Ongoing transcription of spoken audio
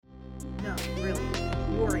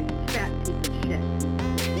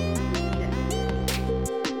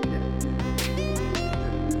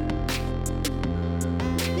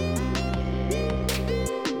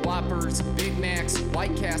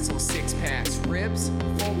White Castle 6-packs, ribs,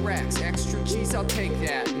 full racks, extra cheese, I'll take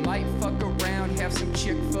that. Might fuck around, have some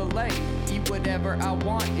Chick-fil-A. Eat whatever I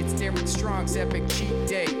want, it's Derek Strong's Epic Cheat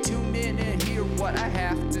Day. Tune in and hear what I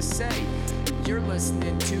have to say. You're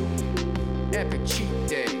listening to Epic Cheat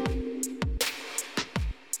Day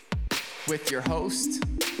with your host,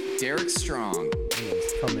 Derek Strong.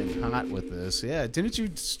 He's coming hot with this. Yeah, didn't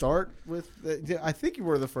you start with? I think you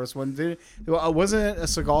were the first one. Wasn't it a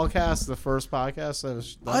Seagal cast, the first podcast that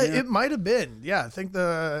was done here? It might have been. Yeah, I don't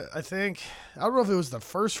know if it was the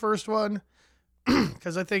first one,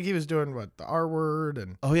 because I think he was doing the R word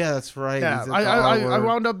and. Oh yeah, that's right. Yeah, I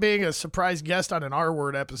wound up being a surprise guest on an R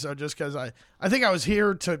word episode just because I think I was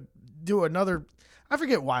here to do another. I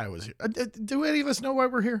forget why I was here. Do any of us know why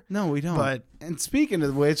we're here? No, we don't. But and speaking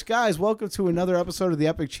of which, guys, welcome to another episode of the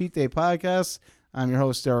Epic Cheat Day podcast. I'm your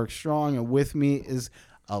host, Derek Strong, and with me is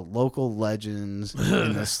a local legend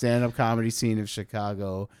in the stand-up comedy scene of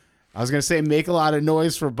Chicago. I was going to say make a lot of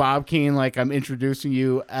noise for Bob Keane like I'm introducing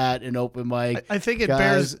you at an open mic. I think it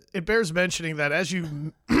bears mentioning that as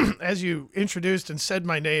you as you introduced and said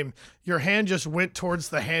my name, your hand just went towards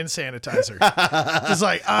the hand sanitizer. It's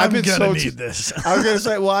like, I'm going to need this. I was going to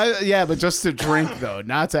say, well, but just to drink, though,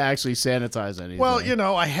 not to actually sanitize anything. Well,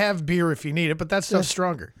 I have beer if you need it, but that stuff's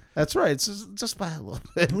stronger. That's right. It's just by a little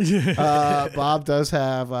bit. Bob does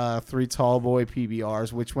have 3 tall boy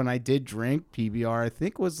PBRs, which when I did drink, PBR, I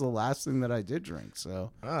think was the last thing that I did drink.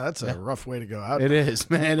 So that's a rough way to go out. It is,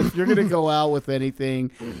 man. If you're going to go out with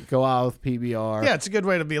anything, go out with PBR. Yeah, it's a good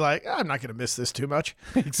way to be like, I'm not going to miss this too much.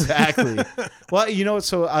 Exactly. Well,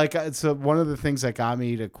 so one of the things that got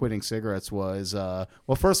me to quitting cigarettes was,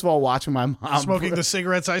 first of all, watching my mom. Smoking the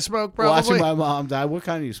cigarettes I smoke, probably. Watching my mom die. What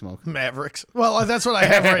kind do you smoke? Mavericks. Well, that's what I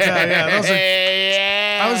have right now.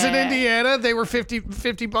 Yeah, I was in Indiana. They were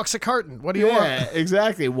 $50 a carton. What do you want? Yeah,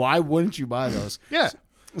 exactly. Why wouldn't you buy those? Yeah.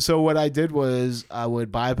 So what I did was I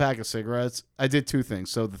would buy a pack of cigarettes. I did 2 things.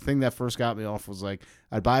 So the thing that first got me off was like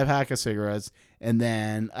I'd buy a pack of cigarettes and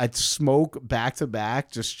then I'd smoke back to back,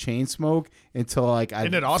 just chain smoke until like I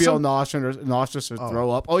feel nauseous or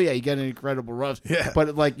throw up. Oh yeah, you get an incredible rush. Yeah.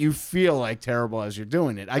 But like you feel like terrible as you're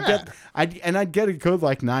doing it. I'd get a good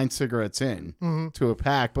like 9 cigarettes in to a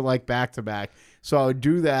pack, but like back to back. So I would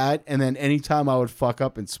do that, and then anytime I would fuck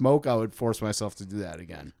up and smoke, I would force myself to do that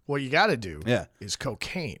again. What you got to do is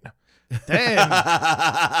cocaine. Then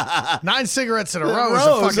 9 cigarettes in a row is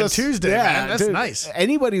a fucking Tuesday, man. That's nice.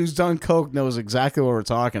 Anybody who's done coke knows exactly what we're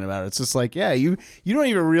talking about. It's just like, you don't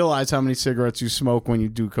even realize how many cigarettes you smoke when you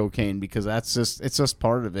do cocaine because it's just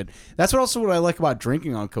part of it. That's what I like about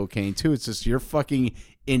drinking on cocaine too. It's just you're fucking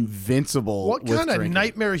invincible. What kind of drinking.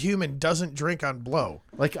 Nightmare human doesn't drink on blow?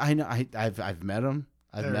 Like I know, I've met him.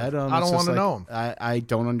 I've met them. I don't want to know them. I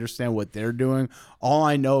don't understand what they're doing. All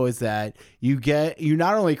I know is that you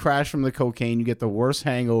not only crash from the cocaine, you get the worst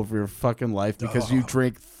hangover of your fucking life because you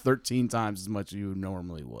drink 13 times as much as you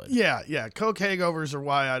normally would. Yeah. Coke hangovers are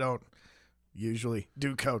why I don't usually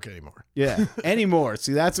do coke anymore. Yeah, anymore.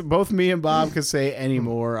 See, that's both me and Bob could say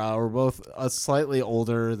anymore. We're both slightly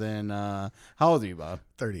older than. How old are you, Bob?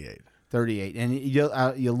 38, and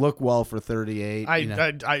you look well for 38.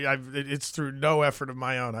 It's through no effort of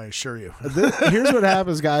my own, I assure you. Here's what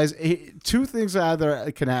happens, guys. 2 things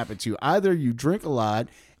either can happen to you. Either you drink a lot,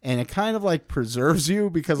 and it kind of like preserves you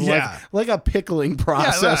because like a pickling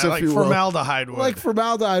process, if you will. Formaldehyde would. Like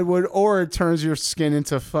formaldehyde would, or it turns your skin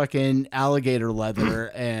into fucking alligator leather,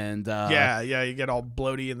 and you get all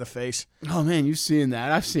bloaty in the face. Oh man, you've seen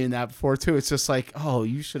that? I've seen that before too. It's just like, oh,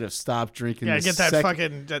 you should have stopped drinking. Yeah, get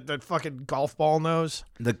that fucking golf ball nose.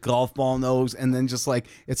 The golf ball nose, and then just like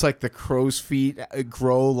it's like the crow's feet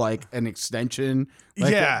grow like an extension.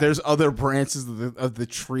 Like there's other branches of the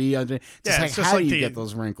tree under. How do you get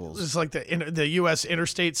those wrinkles? It's like the U.S.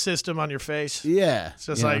 interstate system on your face. Yeah, it's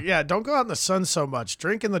just don't go out in the sun so much.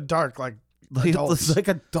 Drink in the dark like adults. It's like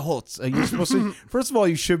adults. You're supposed to. First of all,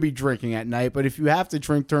 you should be drinking at night, but if you have to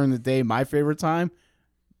drink during the day, my favorite time,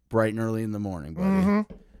 bright and early in the morning, buddy. Mm-hmm.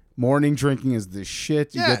 Morning drinking is the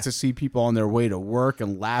shit. You get to see people on their way to work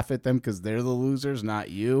and laugh at them because they're the losers,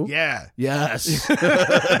 not you. Yeah. Yes.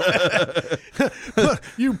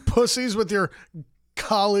 You pussies with your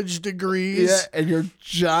college degrees. Yeah, and your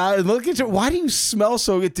job. Look at you. Why do you smell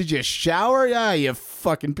so good? Did you shower? Yeah, you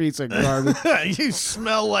fucking piece of garbage. You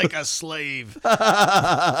smell like a slave. You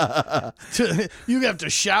have to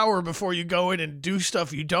shower before you go in and do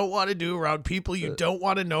stuff you don't want to do around people you don't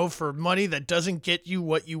want to know for money that doesn't get you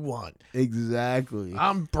what you want. Exactly.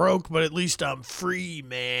 I'm broke, but at least I'm free,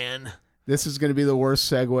 man. This is going to be the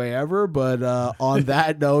worst segue ever, but on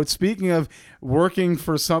that note, speaking of working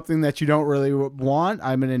for something that you don't really want,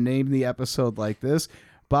 I'm going to name the episode like this.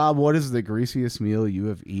 Bob, what is the greasiest meal you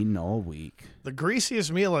have eaten all week? The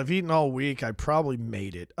greasiest meal I've eaten all week, I probably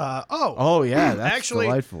made it. Oh yeah, that's actually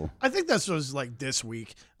delightful. I think this was like this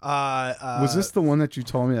week. Was this the one that you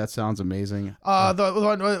told me? That sounds amazing. The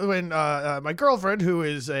one when my girlfriend, who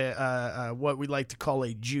is what we like to call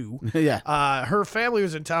a Jew, yeah, her family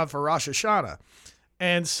was in town for Rosh Hashanah.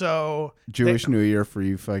 And so Jewish New Year for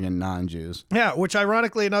you fucking non-Jews. Yeah, which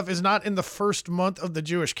ironically enough is not in the first month of the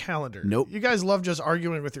Jewish calendar. Nope. You guys love just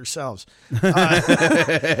arguing with yourselves.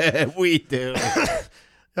 We do.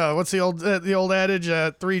 What's the old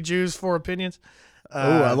adage? 3 Jews, 4 opinions.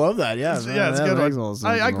 I love that. Yeah, it's a good one.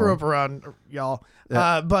 I grew up around y'all.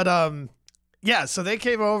 Yeah. So they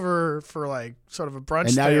came over for like sort of a brunch.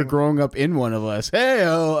 And now thing. you're growing up in one of us. Hey,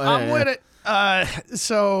 I'm with it.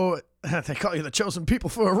 So they call you the chosen people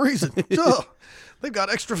for a reason. Oh, they've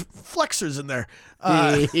got extra flexors in there.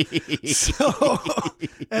 So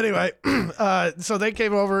anyway, so they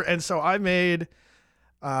came over, and so I made.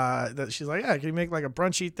 She's like, yeah, can you make like a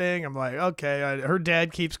brunchy thing? I'm like, okay. Her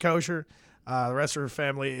dad keeps kosher. The rest of her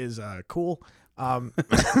family is cool.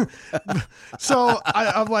 So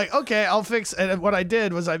I'm like, okay, I'll fix. And what I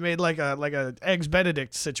did was I made like a eggs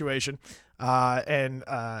Benedict situation, and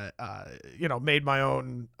made my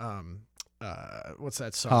own what's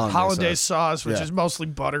that sauce? Hollandaise sauce, which is mostly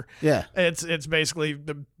butter. Yeah, it's basically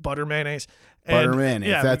the butter mayonnaise. Butter mayonnaise.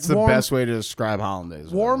 Yeah, that's the best way to describe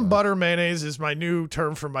hollandaise. Warm butter mayonnaise is my new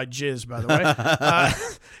term for my jizz, by the way.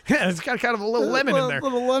 Yeah, it's got kind of a little lemon in there. A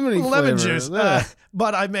little lemony lemon flavor. juice. Yeah.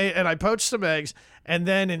 But I poached some eggs, and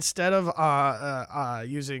then instead of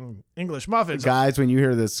using English muffins, guys, when you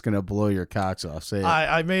hear this, it's gonna blow your cocks off. Say it.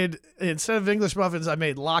 I made, instead of English muffins, I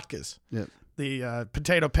made latkes. Yep. The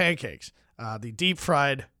potato pancakes, the deep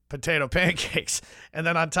fried potato pancakes, and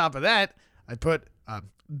then on top of that, I put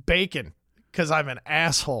bacon. Because I'm an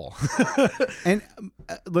asshole. And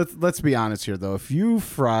let's be honest here, though. If you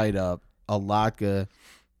fried up a latke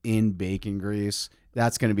in bacon grease,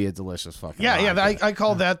 that's going to be a delicious fucking latke. I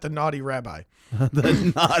call that the naughty rabbi.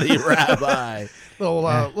 The naughty rabbi.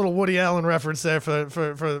 Little Woody Allen reference there for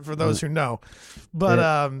those who know. But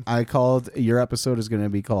I called your episode is going to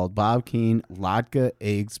be called Bob Keane Latke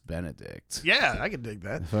Eggs Benedict. Yeah, I can dig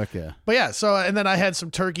that. Fuck yeah. But yeah, so and then I had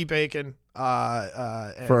some turkey bacon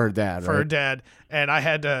for her dad. For her dad, and I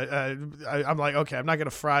had to. I'm like, okay, I'm not going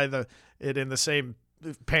to fry it in the same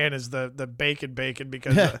pan as the bacon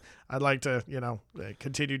because I'd like to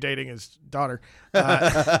continue dating his daughter.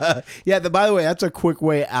 Yeah, by the way, that's a quick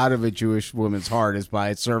way out of a Jewish woman's heart is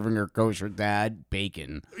by serving her kosher dad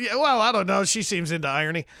bacon. Yeah, well, I don't know. She seems into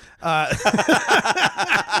irony.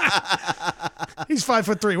 He's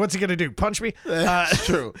 5'3". What's he gonna do? Punch me? That's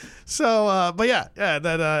true. So, but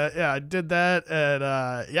I did that, and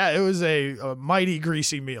it was a mighty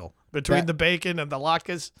greasy meal. Between the bacon and the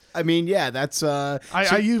latkes. I mean, yeah, that's...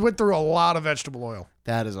 you went through a lot of vegetable oil.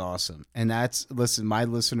 That is awesome. And listen, my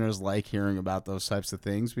listeners like hearing about those types of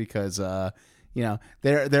things because,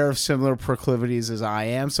 they're of similar proclivities as I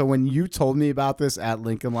am. So when you told me about this at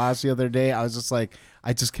Lincoln Lodge the other day, I was just like,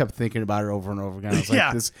 I just kept thinking about it over and over again. I was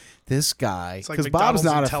like, this guy... Because Bob's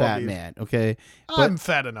not a fat man, okay? I'm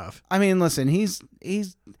fat enough. I mean, listen,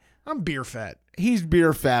 I'm beer fat. He's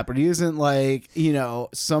beer fat, but he isn't like,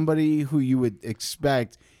 somebody who you would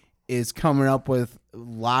expect is coming up with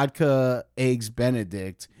latke eggs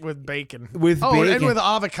Benedict. With bacon. And with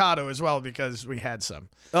avocado as well, because we had some.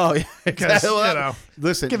 Oh, yeah. Because,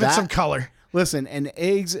 listen, give it some color. Listen, and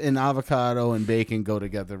eggs and avocado and bacon go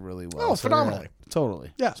together really well. Oh, phenomenally. Yeah,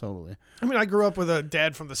 totally. Yeah. Totally. I mean, I grew up with a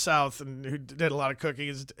dad from the South and who did a lot of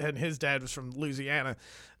cooking, and his dad was from Louisiana.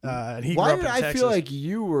 And he grew up in Texas. Why did I feel like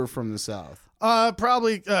you were from the South?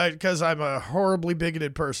 Probably because I'm a horribly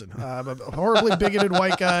bigoted person. I'm a horribly bigoted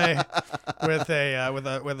white guy with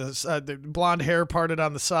a blonde hair parted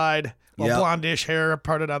on the side, blondish hair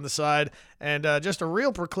parted on the side, and just a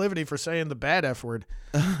real proclivity for saying the bad F word.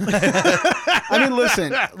 I mean,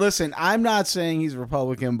 listen. I'm not saying he's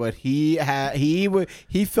Republican, but he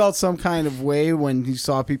felt some kind of way when he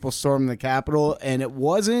saw people storming the Capitol, and it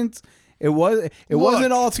wasn't. It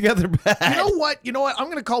wasn't altogether bad. You know what? I'm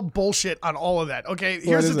going to call bullshit on all of that. Okay,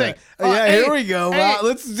 here's the thing. Here we go. Wow,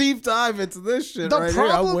 let's deep dive into this shit. The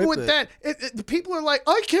problem with that, the people are like,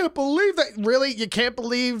 I can't believe that. Really, you can't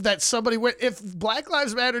believe that somebody went. If Black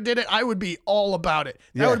Lives Matter did it, I would be all about it.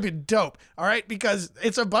 That would be dope. All right, because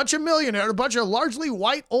it's a bunch of millionaires, a bunch of largely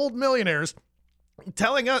white old millionaires,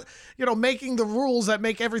 telling us, making the rules that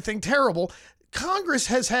make everything terrible. Congress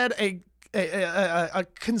has had a a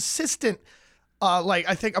consistent.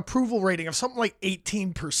 I think approval rating of something like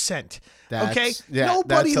 18%. Okay,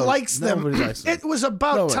 nobody likes them. It was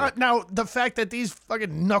about time. Now the fact that these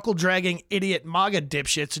fucking knuckle dragging idiot MAGA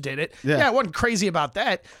dipshits did it, I wasn't crazy about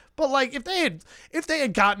that. But like, if they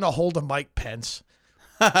had gotten a hold of Mike Pence,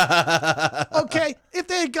 okay, if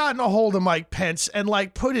they had gotten a hold of Mike Pence and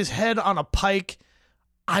like put his head on a pike,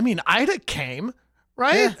 I mean, I'd have came.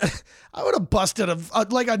 Right? Yeah. I would have busted a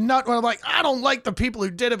nut when I'm like, I don't like the people who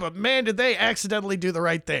did it, but man, did they accidentally do the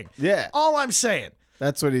right thing. Yeah. All I'm saying.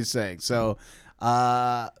 That's what he's saying. So,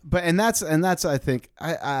 that's I think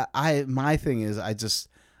my thing is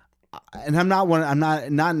I'm not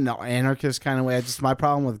an anarchist kind of way. My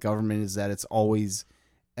problem with government is that it's always,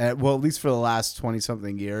 well, at least for the last 20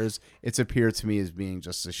 something years, it's appeared to me as being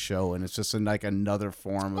just a show, and it's just like another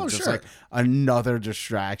form of like another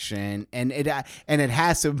distraction, and it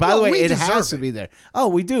has to. By the way, it has to be there. Oh,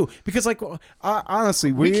 we do, because like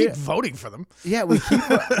honestly, we keep voting for them. Yeah, we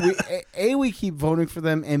keep voting for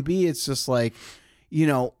them, and B, it's just like, you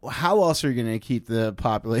know, how else are you going to keep the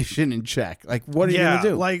population in check? Like, what are you going to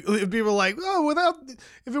do? Like, people are like, oh,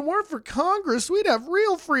 if it weren't for Congress, we'd have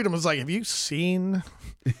real freedom. It's like, have you seen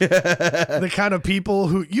the kind of people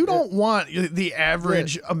who you don't want the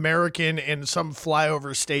average American in some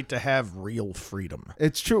flyover state to have real freedom?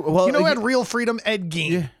 It's true. Well, you know who had real freedom? Ed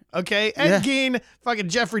Gein. Yeah. Okay, Ed Gein, fucking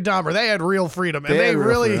Jeffrey Dahmer, they had real freedom, and they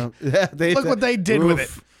really look what they did with it.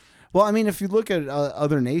 Well, I mean, if you look at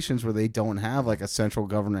other nations where they don't have like a central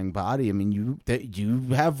governing body, I mean, you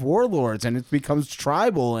have warlords, and it becomes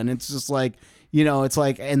tribal, and it's just like, you know, it's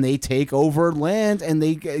like, and they take over land, and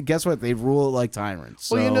they guess what? They rule it like tyrants.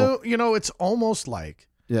 So, well, you know, it's almost like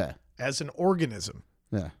as an organism,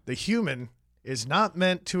 the human is not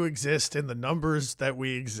meant to exist in the numbers that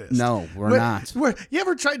we exist. No, we're not. You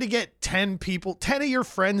ever tried to get 10 of your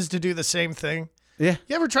friends to do the same thing? Yeah.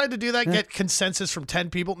 You ever tried to do that, get consensus from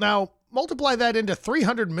 10 people? Now, multiply that into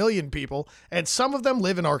 300 million people, and some of them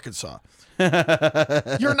live in Arkansas.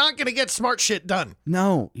 You're not going to get smart shit done.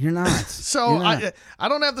 No, you're not. So you're not. I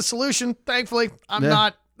don't have the solution, thankfully. I'm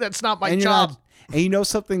not. That's not my job. And you know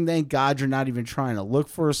something? Thank God you're not even trying to look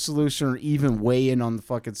for a solution or even weigh in on the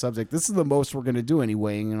fucking subject. This is the most we're going to do, any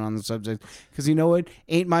weighing in on the subject. Because you know what?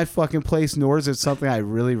 Ain't my fucking place, nor is it something I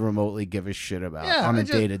really remotely give a shit about on a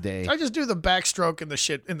day-to-day. I just do the backstroke in the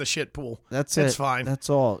shit pool. That's it. It's fine. That's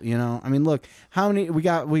all. You know? I mean, look, how many... We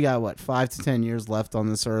got what, 5 to 10 years left on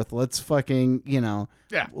this earth? Let's fucking, you know...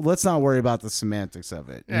 Yeah. Let's not worry about the semantics of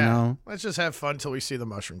it. You know? Let's just have fun till we see the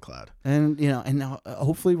mushroom cloud. And, you know, and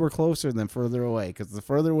hopefully we're closer than further away. Because the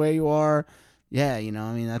further away you are, you know,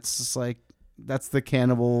 I mean, that's just like, that's the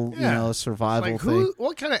cannibal, you know, survival thing.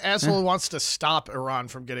 What kind of asshole wants to stop Iran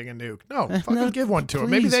from getting a nuke? No, fucking give one to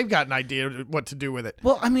them. Maybe they've got an idea what to do with it.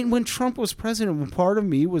 Well, I mean, when Trump was president, part of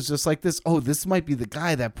me was just like this. Oh, this might be the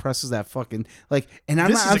guy that presses that fucking like. And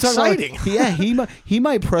I'm exciting. Like, he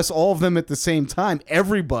might press all of them at the same time,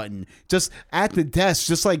 every button, just at the desk,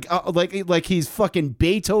 just like he's fucking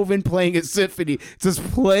Beethoven playing a symphony, just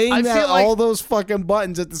playing all those fucking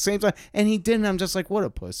buttons at the same time. And he didn't. I'm just like, what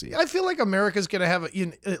a pussy. I feel like America's gonna have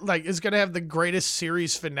is gonna have the greatest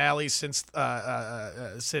series finale since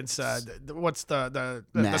what's the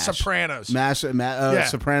Sopranos.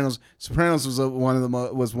 Sopranos. Sopranos was one of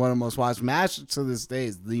the most watched. MASH to this day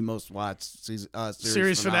is the most watched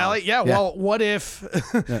series finale. Yeah. Well, what if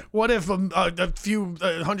a few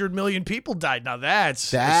 100 million people died? Now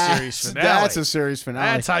that's a series finale. That's a series finale.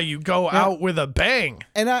 That's how you go out with a bang.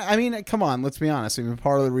 And I mean, come on, let's be honest. I mean,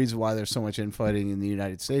 part of the reason why there's so much infighting in the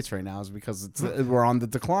United States right now is because we're on the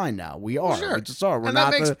decline now. We are. Sure. We just are. We're and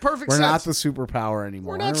not that makes perfect sense. We're not the superpower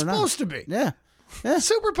anymore. We're not supposed to be. Yeah.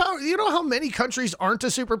 Superpower. You know how many countries aren't a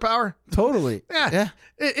superpower? Totally. Yeah.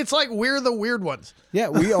 It's like we're the weird ones. Yeah,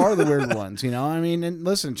 we are the weird ones. You know, I mean, and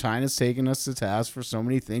listen, China's taking us to task for so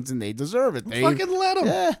many things, and they deserve it. Fucking let them.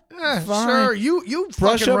 Yeah, sure. You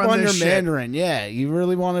brush fucking up run on your shit. Mandarin. Yeah, you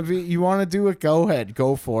really want to do it? Go ahead,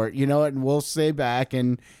 go for it. You know, and we'll stay back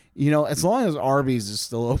and. You know, as long as Arby's is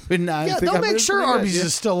still open, they'll make sure Arby's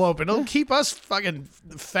is still open. It'll keep us fucking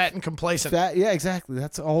fat and complacent. Yeah, exactly.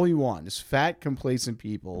 That's all you want is fat, complacent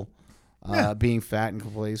people being fat and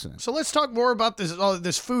complacent. So let's talk more about this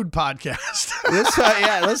food podcast.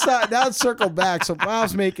 Let's circle back. So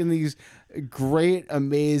Bob's making these great,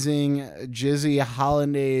 amazing, jizzy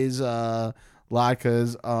hollandaise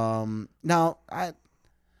latkes. Now,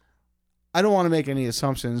 I don't want to make any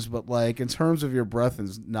assumptions, but like in terms of your breadth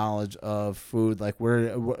and knowledge of food, like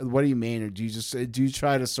what do you mean, or do you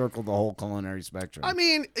try to circle the whole culinary spectrum? I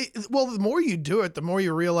mean, well, the more you do it, the more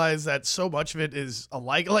you realize that so much of it is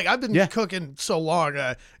alike. Like I've been cooking so long.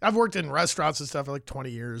 I've worked in restaurants and stuff for like 20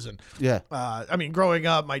 years, and I mean, growing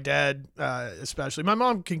up, my dad, especially, my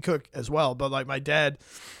mom can cook as well, but like my dad,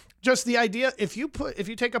 just the idea if you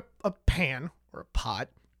take a pan or a pot,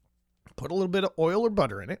 put a little bit of oil or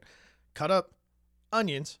butter in it, cut up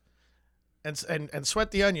onions and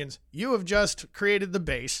sweat the onions, you have just created the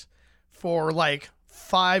base for like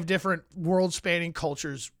 5 different world-spanning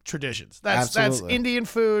cultures, traditions. That's Indian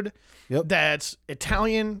food. Yep. That's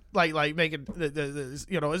Italian, like making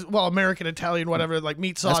the American Italian, whatever, like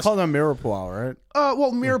meat sauce. That's called a mirepoix, right?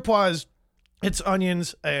 Well, mirepoix is it's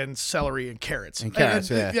onions and celery and carrots. And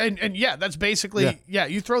carrots, and that's basically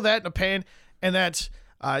you throw that in a pan, and that's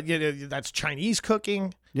that's Chinese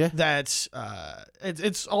cooking. Yeah, that's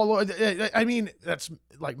it's all. I mean, that's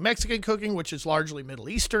like Mexican cooking, which is largely Middle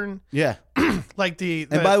Eastern. Yeah, like and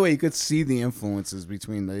by the way, you could see the influences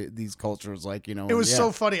between these cultures. Like it was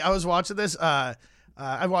so funny. I was watching this.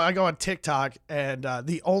 I go on TikTok, and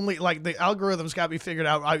the algorithms got me figured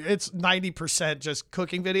out. It's 90% just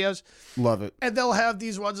cooking videos. Love it. And they'll have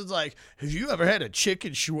these ones that's like, have you ever had a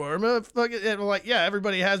chicken shawarma? And I'm like, yeah,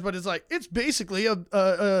 everybody has, but it's like, it's basically a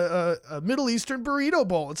Middle Eastern burrito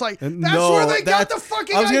bowl. It's like, that's where they got the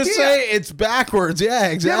fucking idea. I was going to say, it's backwards. Yeah,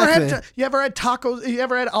 exactly. You ever had tacos? You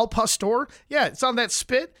ever had al pastor? Yeah, it's on that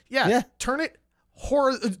spit. Yeah. Turn it.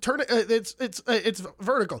 It's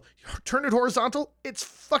vertical. Turn it horizontal. It's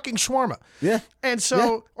fucking shawarma. Yeah. And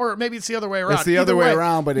so, or maybe it's the other way around. It's the other way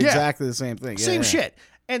around, but exactly the same thing. Same shit.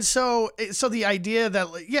 And so the idea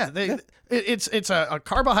that it's a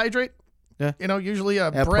carbohydrate. Yeah. Usually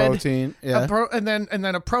a bread, protein. Yeah. And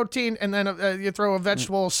then a protein, and then you throw a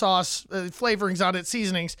vegetable sauce, flavorings on it,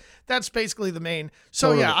 seasonings. That's basically the main.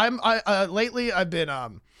 So totally. Lately I've been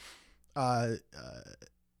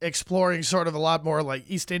exploring sort of a lot more like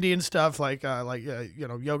East Indian stuff, like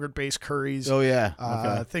yogurt based curries. Oh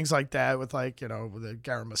yeah, things like that with with the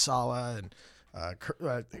garam masala and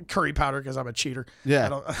curry powder, because I'm a cheater.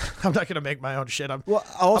 Yeah, I'm not gonna make my own shit. I'm a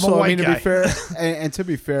white guy. To be fair, and to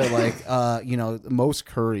be fair, like most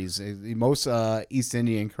curries, most East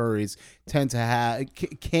Indian curries tend to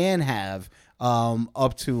can have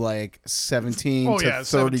up to like 17 to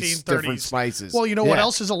 30 different spices. Well, what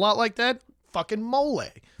else is a lot like that? Fucking mole.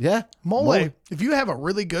 Yeah. Mole. If you have a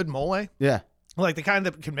really good mole. Yeah. Like the kind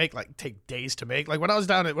that can take days to make. Like when I was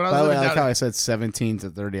down at, I said 17 to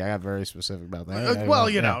 30. I got very specific about that.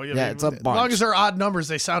 It's a bunch. As long as they're odd numbers,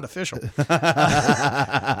 they sound official. But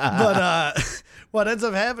what ends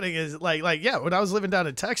up happening is when I was living down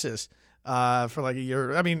in Texas, for like a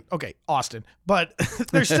year. I mean, okay, Austin, but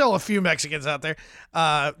there's still a few Mexicans out there.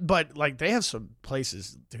 But like they have some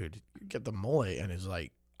places, dude, you get the mole and it's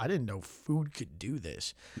like, I didn't know food could do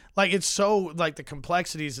this. Like, it's so, like, the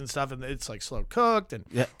complexities and stuff, and it's, like, slow cooked, and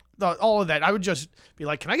all of that. I would just be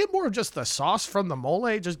like, can I get more of just the sauce from the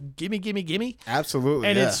mole? Just gimme. Absolutely,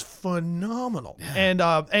 and it's phenomenal.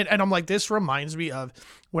 Yeah. And I'm like, this reminds me of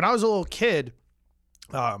when I was a little kid.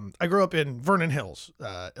 I grew up in Vernon Hills,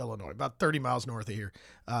 Illinois, about 30 miles north of here.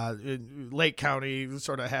 In Lake County,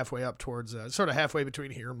 sort of halfway up towards, halfway between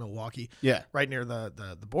here and Milwaukee. Yeah. Right near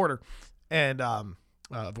the border. And,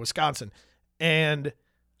 of Wisconsin. And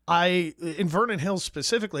in Vernon Hills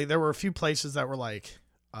specifically, there were a few places that were like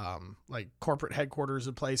corporate headquarters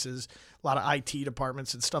of places, a lot of IT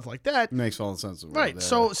departments and stuff like that. Makes all the sense. Right. There.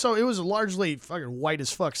 So it was a largely fucking white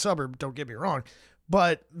as fuck suburb, don't get me wrong.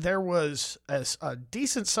 But there was a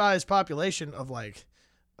decent sized population of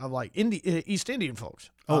East Indian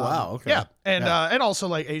folks. Oh, wow. Okay. Yeah. And also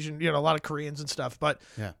like Asian, a lot of Koreans and stuff. But,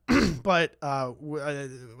 but I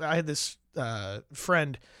had this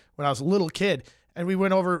friend when I was a little kid, and we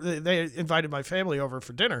went over, they invited my family over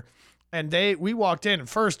for dinner, and we walked in, and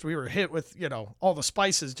first we were hit with, all the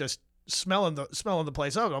spices, just smelling the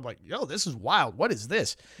place out. And I'm like, yo, this is wild. What is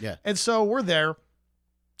this? Yeah. And so we're there.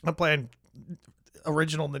 I'm playing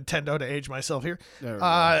original Nintendo to age myself here.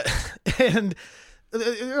 And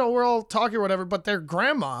we're all talking or whatever, but their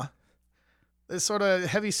grandma, this sort of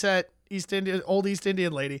heavy set old East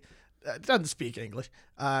Indian lady, doesn't speak English,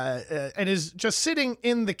 and is just sitting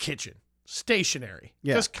in the kitchen, stationary,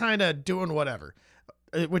 just kind of doing whatever,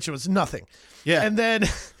 which was nothing. Yeah. And then,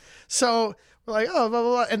 so we're like, oh, blah,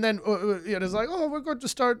 blah, blah. And then it's like, oh, we're going to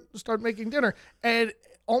start making dinner. And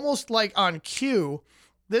almost like on cue,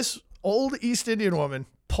 this old East Indian woman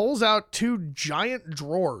pulls out 2 giant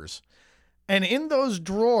drawers. And in those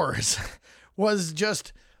drawers was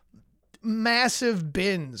just massive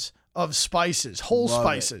bins of spices, whole Love it.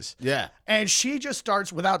 spices. Yeah. And she just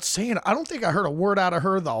starts without saying it. I don't think I heard a word out of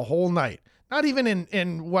her the whole night. Not even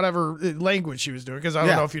in whatever language she was doing, because I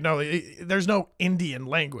don't know if you know, there's no Indian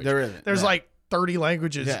language. There isn't. There's like 30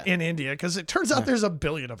 languages Yeah. in India, because it turns out there's a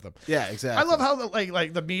billion of them. Yeah, exactly. I love how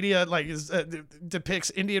the media depicts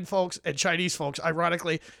Indian folks and Chinese folks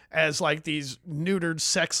ironically as like these neutered,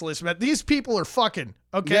 sexless men. These people are fucking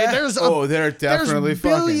okay. Yeah. They're definitely there's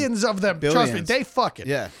billions of them. Trust me, Billions. they fucking.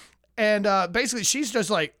 Yeah. And basically, she's just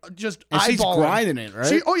And eyeballing. she's grinding it, right?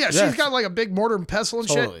 She's got like a big mortar and pestle and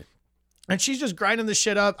Totally. shit. And she's just grinding the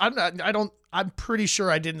shit up. I'm pretty sure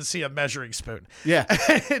I didn't see a measuring spoon. Yeah.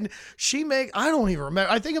 And I don't even remember.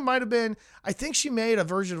 I think she made a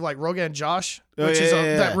version of like Rogan Josh, which is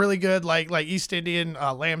that really good like East Indian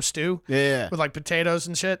lamb stew with like potatoes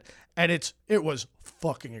and shit. And it was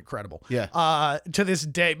fucking incredible. Yeah. To this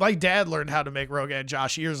day, my dad learned how to make Rogan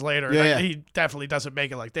Josh years later. Yeah. He definitely doesn't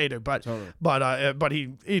make it like they do, but Totally. but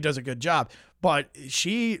he does a good job. But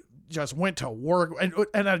she just went to work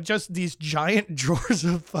and just these giant drawers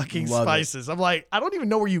of fucking spices. I'm like, I don't even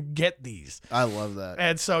know where you get these. I love that.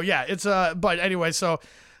 And so yeah, it's but anyway, so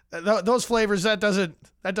those flavors that doesn't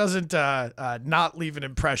not leave an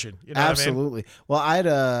impression. You know Absolutely. Well, I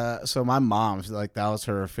had so my mom's like that was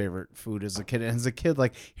her favorite food as a kid. And as a kid,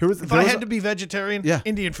 like if I had to be vegetarian,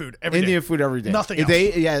 Indian food every day. Indian food every day. Nothing else.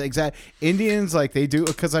 Exactly. Indians like they do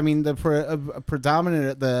because I mean the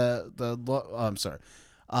predominant I'm sorry.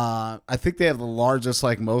 I think they have the largest,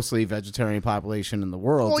 like, mostly vegetarian population in the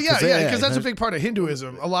world. Well, because that's a big part of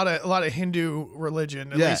Hinduism. A lot of Hindu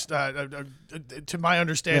religion, at least to my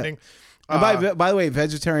understanding. And by the way,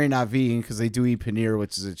 vegetarian, not vegan, because they do eat paneer,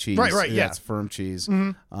 which is a cheese. Right, yeah. It's firm cheese.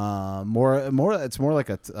 Mm-hmm. It's more like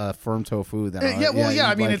a firm tofu than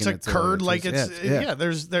I mean, it's a curd, like it's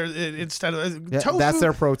instead of tofu. That's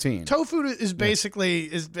their protein. Tofu is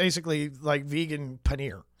basically like vegan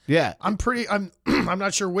paneer. Yeah, I'm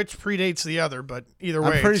not sure which predates the other, but either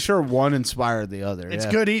way, I'm pretty sure one inspired the other. It's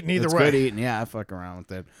good eating either way. It's good eating. Yeah, I fuck around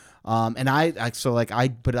with it. And I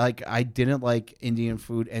didn't like Indian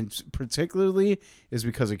food, and particularly is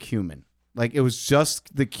because of cumin. Like it was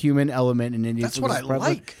just the cumin element in Indian food. That's what I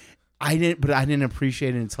like. I didn't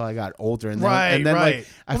appreciate it until I got older. And then, right.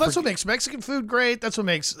 Like, that's what makes Mexican food great. That's what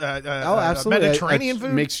makes absolutely. Mediterranean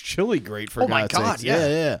food makes chili great for God's God, sakes.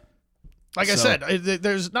 Yeah. Like I said,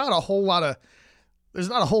 there's not a whole lot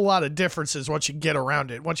of differences once you get around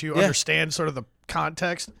it. Once you understand sort of the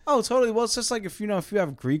context. Oh, totally. Well, it's just like if you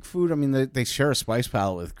have Greek food. I mean, they share a spice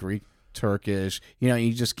palette with Greek, Turkish.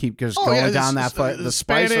 You just keep going down that the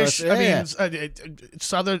Spanish. Spice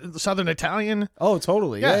Southern Italian. Oh,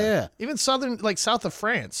 totally. Yeah. Even southern, like south of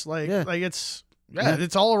France.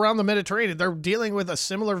 It's all around the Mediterranean. They're dealing with a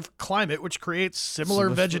similar climate, which creates similar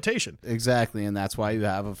vegetation. Exactly, and that's why you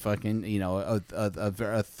have a fucking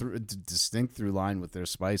distinct through line with their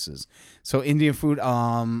spices. So Indian food.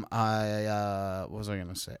 What was I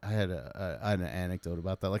gonna say? I had an anecdote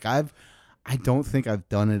about that. Like I don't think I've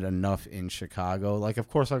done it enough in Chicago. Like, of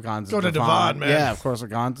course, I've gone to Devon, man. Yeah, of course, I've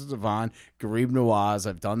gone to Devon. Garib Nawaz,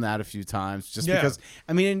 I've done that a few times. Just because,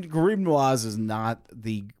 I mean, Garib Nawaz is not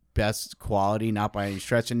the best quality, not by any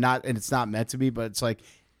stretch, and it's not meant to be. But it's like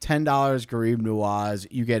 $10 Garib Nawaz.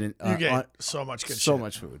 You get so much good, so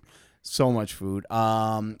much food.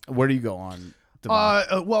 Where do you go on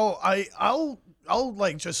Devon? Well, I'll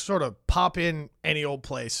like just sort of pop in any old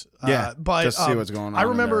place. But just see what's going on. I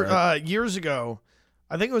remember there, right? years ago,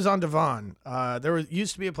 I think it was on Devon.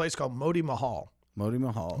 Used to be a place called Moti Mahal. Moti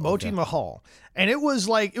Mahal. Mahal, and it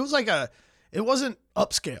wasn't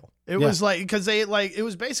upscale. It was like because it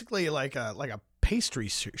was basically like a pastry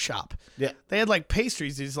shop. Yeah, they had like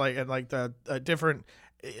pastries. These like the different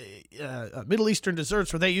Middle Eastern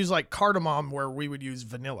desserts where they use like cardamom where we would use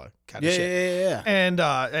vanilla kind of shit. Yeah. And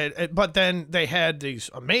but then they had these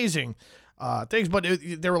amazing things, but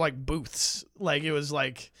they were like booths. Like it was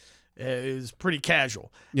pretty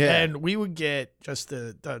casual. Yeah. And we would get just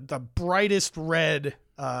the brightest red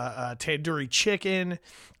tandoori chicken,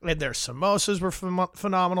 and their samosas were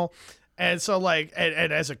phenomenal. And so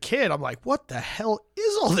and as a kid, I'm like, what the hell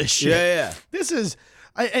is all this shit? Yeah. This is,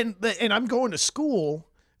 and I'm going to school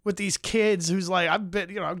with these kids who's like,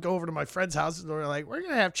 I'd go over to my friend's house and they're like, we're going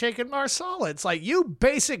to have chicken marsala. It's like, you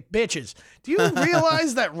basic bitches. Do you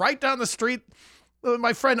realize that right down the street,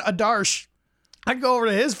 my friend Adarsh, I go over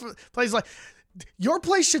to his place like, your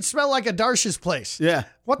place should smell like Adarsh's place. Yeah.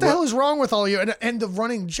 What the hell is wrong with all you? And the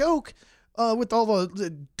running joke with all the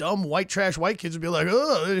dumb white trash white kids would be like,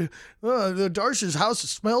 the Darsh's house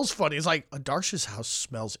smells funny. It's like, a Darsh's house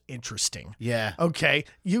smells interesting. Yeah. Okay.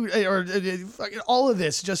 All of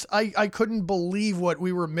this, just, I couldn't believe what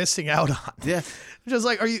we were missing out on. Yeah. Just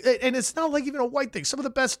like, and it's not like even a white thing. Some of the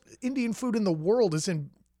best Indian food in the world is in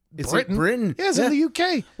Britain. Britain. Yeah, it's in the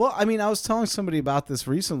UK. Well, I mean, I was telling somebody about this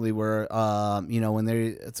recently where,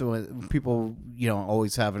 when people,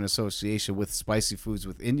 always have an association with spicy foods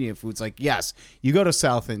with Indian foods. Like, yes, you go to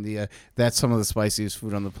South India, that's some of the spiciest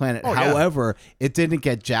food on the planet. Oh, However, it didn't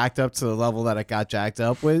get jacked up to the level that it got jacked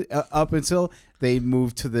up with up until they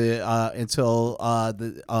moved to until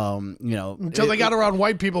they got around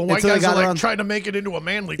white people. White guys are like trying to make it into a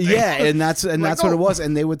manly thing. Yeah, and that's what it was.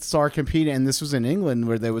 And they would start competing. And this was in England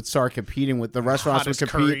where they would start competing with the restaurants would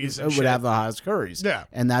have the hottest curries. Yeah,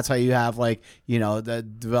 and that's how you have the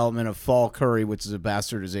development of fall curry, which is a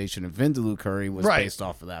bastardization of Vindaloo curry, was based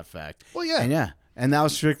off of that fact. Well, yeah, and yeah. And that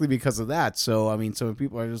was strictly because of that. So, I mean, so when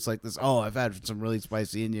people are just like this, I've had some really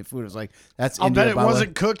spicy Indian food. It's like, that's I'll India, bet it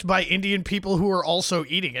wasn't cooked by Indian people who are also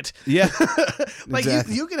eating it. Yeah.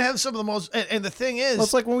 Exactly. you can have some of the most, and the thing is. Well,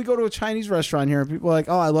 it's like when we go to a Chinese restaurant here and people are like,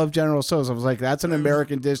 I love General Tso's. I was like, that's an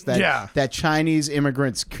American dish that Chinese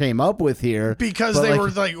immigrants came up with here. Because they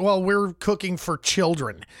were like, well, we're cooking for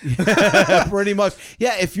children. Pretty much.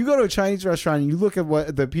 Yeah, if you go to a Chinese restaurant and you look at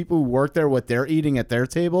what the people who work there, what they're eating at their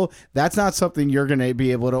table, that's not something you're going to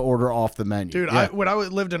be able to order off the menu. Dude, when I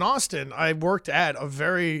lived in Austin, I worked at a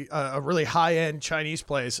really high-end Chinese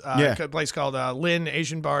place, a place called Lin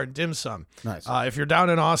Asian Bar and Dim Sum. Nice. If you're down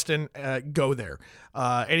in Austin, go there.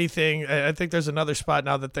 Anything, I think there's another spot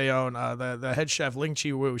now that they own. The head chef, Ling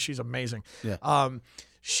Chi Wu, she's amazing. Yeah.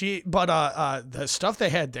 The stuff they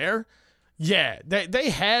had there, yeah, they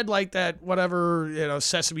had like that whatever,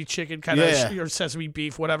 sesame chicken kind of or sesame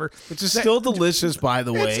beef, whatever, which is still delicious, by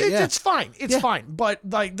the way. It's fine, fine, but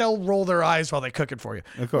like they'll roll their eyes while they cook it for you.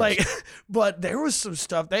 Of course. But there was some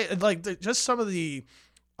stuff just some of the,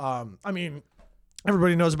 I mean,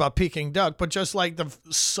 everybody knows about Peking duck, but just like the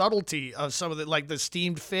subtlety of some of the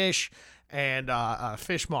steamed fish and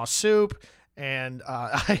fish maw soup, and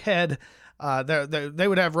I had they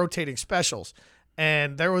would have rotating specials.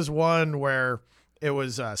 And there was one where it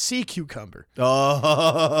was sea cucumber.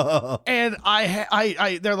 Oh. And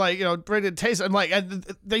they're like, bring it taste. I'm like, and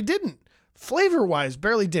they didn't. Flavor-wise,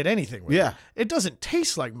 barely did anything with it. It doesn't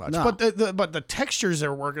taste like much, No. but the textures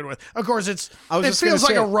they're working with, of course, it just feels gonna like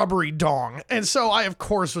say- a rubbery dong. And so I, of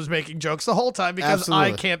course, was making jokes the whole time because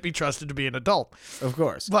Absolutely. I can't be trusted to be an adult. Of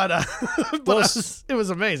course. But it was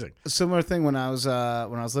amazing. A similar thing when I was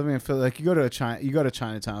living in Philly, like you go to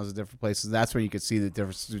Chinatowns and different places. That's when you could see the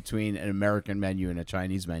difference between an American menu and a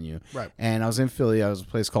Chinese menu. Right. And I was in Philly. I was a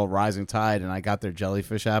place called Rising Tide, and I got their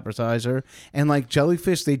jellyfish appetizer. And like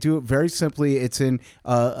jellyfish, they do it very simply. It's in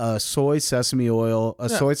a soy sesame oil,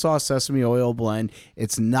 soy sauce sesame oil blend.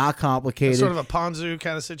 It's not complicated. It's sort of a ponzu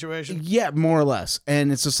kind of situation. Yeah, more or less.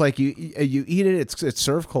 And it's just like you eat it. It's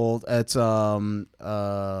served cold. It's wait, I'm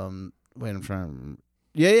trying to.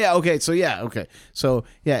 Yeah. Okay. So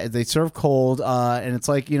they serve cold, and it's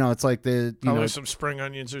like it's like Some spring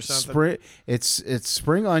onions or something. It's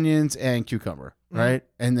spring onions and cucumber, right?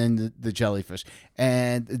 And then the jellyfish,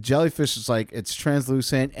 and the jellyfish is like it's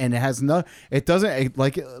translucent, and it has it doesn't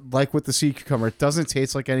like with the sea cucumber. It doesn't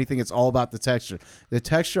taste like anything. It's all about the texture. The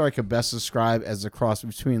texture I could best describe as a cross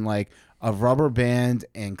between like a rubber band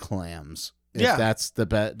and clams. That's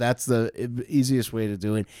the easiest way to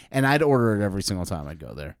do it, and I'd order it every single time I'd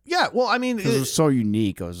go there. Yeah, well, I mean, it was so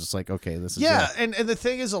unique. I was just like, okay, this is it. and the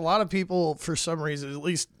thing is, a lot of people, for some reason, at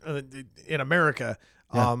least in America,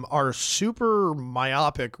 are super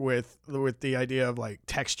myopic with the idea of like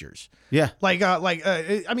textures. Yeah,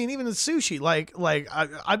 I mean, even the sushi.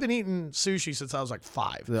 I've been eating sushi since I was like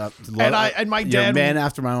 5, and my dad, you're a man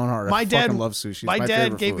after my own heart. My dad fucking love sushi. It's my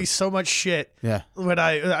dad gave food. me so much shit. Yeah, when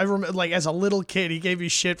I remember, like as a little kid, he gave me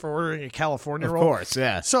shit for ordering a California roll. Of course,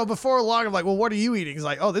 yeah. So before long, I'm like, well, what are you eating? He's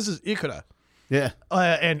like, oh, this is ikura. Yeah,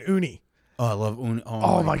 and uni. Oh, I love uni.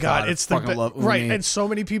 Oh my god, it's the love uni. right. And so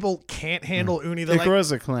many people can't handle uni. They're Ikura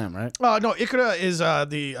is a clam, right? Oh no, ikura is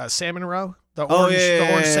the salmon roe. The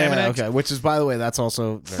orange salmon eggs. Okay, which is, by the way, that's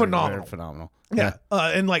also phenomenal. Very phenomenal. Yeah.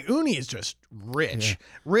 And like uni is just rich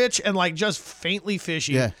and like just faintly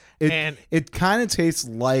fishy. Yeah. It kind of tastes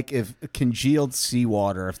like if congealed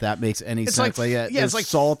seawater, if that makes any sense. It's like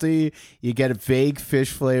salty. You get a vague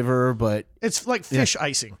fish flavor, but it's like fish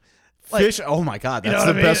icing. Fish. Oh my god, that's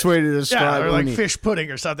the best way to describe it. Or like fish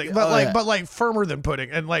pudding or something, but like firmer than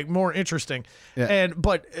pudding and like more interesting. Yeah.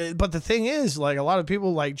 But the thing is, like a lot of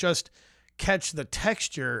people like just catch the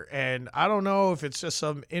texture, and I don't know if it's just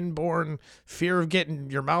some inborn fear of getting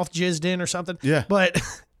your mouth jizzed in or something. Yeah. But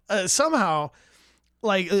somehow,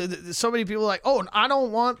 like, so many people are like, oh, I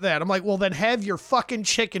don't want that. I'm like, well, then have your fucking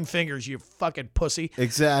chicken fingers, you fucking pussy.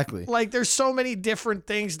 Exactly. Like, there's so many different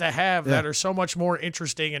things to have that are so much more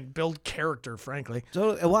interesting and build character, frankly.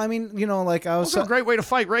 So, well, I mean, you know, like I was Also a great way to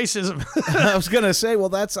fight racism. I was gonna say, well,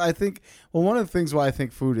 that's I think one of the things why I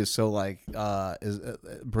think food is so like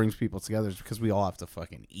brings people together is because we all have to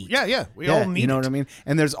fucking eat. Yeah, we all need. You know it. what I mean?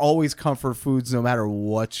 And there's always comfort foods, no matter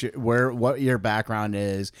what what your background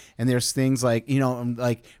is. And there's things like, you know,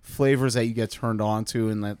 like flavors that you get turned on to,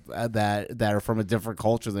 and that are from a different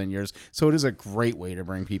culture than yours. So it is a great way to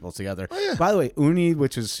bring people together. Oh, yeah. By the way, uni,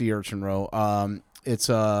 which is sea urchin roe, it's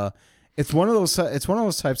one of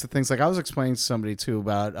those types of things. Like I was explaining to somebody too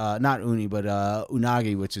about not uni but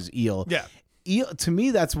unagi, which is eel. Yeah. Eel, to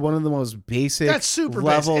me, that's one of the most basic That's super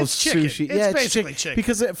level basic. It's chicken. sushi. It's basically chicken.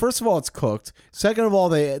 Because first of all, it's cooked. Second of all,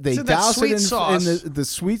 they in that douse sweet it in sauce. the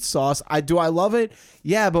sweet sauce. I love it.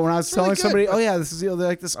 Yeah, but when I was It's really telling good, somebody, but- oh yeah, this is eel, they're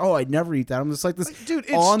like this. Oh, I'd never eat that. I'm just like this. Like, dude,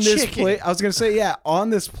 it's on this chicken. plate. I was gonna say, yeah,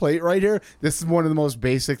 on this plate right here. This is one of the most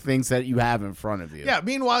basic things that you have in front of you. Yeah,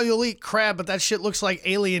 meanwhile, you'll eat crab, but that shit looks like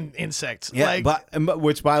alien insects. Yeah, Like, but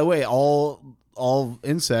which, by the way, all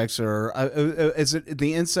insects are is it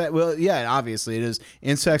the insect? Well, yeah, obviously it is.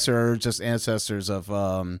 Insects are just ancestors of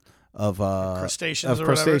crustaceans of or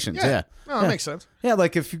crustaceans. whatever. Yeah. No, that makes sense. Yeah,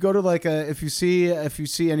 like if you go to like if you see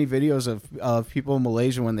any videos of people in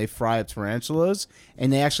Malaysia when they fry tarantulas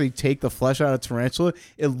and they actually take the flesh out of tarantula,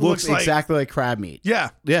 it looks like- exactly like crab meat. Yeah.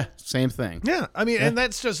 Yeah, same thing. Yeah. I mean, and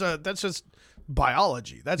that's just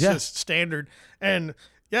biology. That's Yeah. just standard. And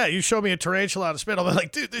yeah, you show me a tarantula out of spit, I'll be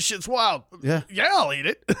like, dude, this shit's wild. Yeah. Yeah, I'll eat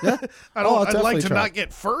it. Yeah. I Oh, I'll don't. I'd like definitely to try. not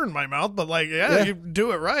get fur in my mouth, but like, Yeah. you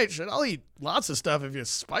do it right. Shit, I'll eat lots of stuff if you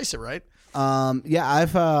spice it right.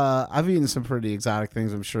 Yeah, I've eaten some pretty exotic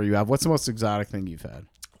things. I'm sure you have. What's the most exotic thing you've had?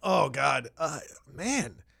 Oh God,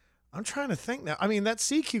 man, I'm trying to think now. I mean, that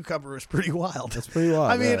sea cucumber was pretty wild. That's pretty wild.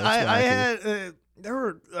 I mean, Yeah, that's I wacky.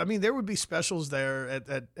 had there would be specials there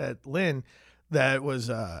at Lynn that was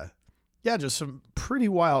just some pretty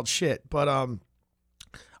wild shit. But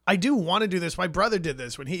I do want to do this. My brother did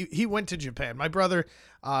this when he went to Japan. My brother,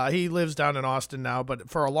 he lives down in Austin now, but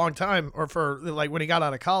for a long time, or for like when he got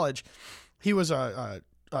out of college, he was a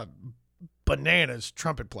bananas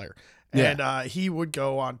trumpet player. Yeah. And he would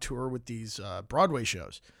go on tour with these Broadway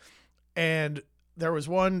shows. And there was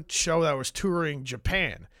one show that was touring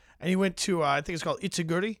Japan. And he went to, I think it's called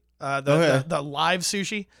Itsuguri, the live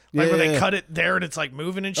sushi. Like where they cut it there and it's like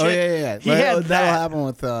moving and shit. Oh yeah. He had that'll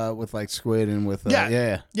happen with like squid and with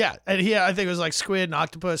Yeah. And I think it was like squid and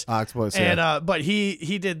octopus. Octopus. And Yeah. but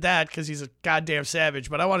he did that because he's a goddamn savage.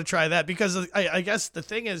 But I want to try that because I guess the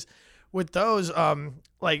thing is with those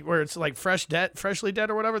like where it's like freshly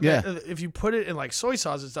dead or whatever. Yeah. If you put it in like soy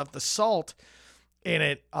sauce and stuff, the salt in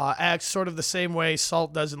it acts sort of the same way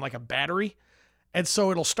salt does in like a battery, and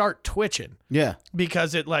so it'll start twitching. Yeah.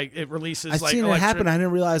 Because it releases. I've like seen it happen. I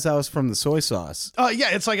didn't realize that was from the soy sauce.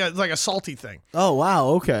 Yeah, it's like a salty thing. Oh wow.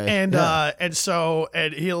 Okay. And yeah.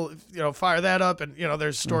 and he'll fire that up, and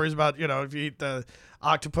there's stories about if you eat the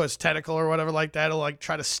octopus tentacle or whatever like that, it'll like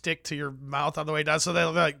try to stick to your mouth on the way down. So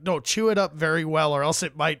they'll be like, no, chew it up very well, or else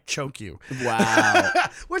it might choke you. Wow.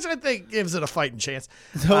 Which I think gives it a fighting chance.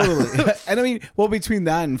 Totally. And I mean, well, between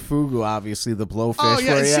that and fugu, obviously the blowfish. Oh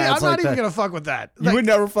yeah, where, see, I'm it's not like even that. gonna fuck with that. You would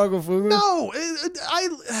never fuck with fugu. No,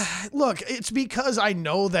 I look. It's because I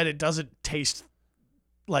know that it doesn't taste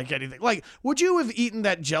like anything. Like, would you have eaten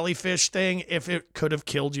that jellyfish thing if it could have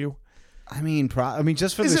killed you? I mean,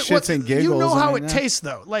 just for Is the it shits and giggles. You know how I mean, it tastes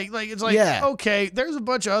though. Like it's like Yeah. okay, there's a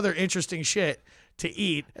bunch of other interesting shit to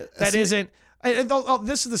eat that see- isn't. And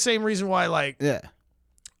this is the same reason why, like, Yeah.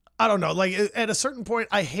 I don't know. Like at a certain point,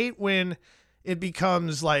 I hate when it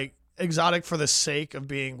becomes like exotic for the sake of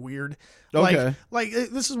being weird. Okay. Like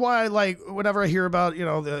this is why I like whenever I hear about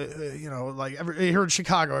here in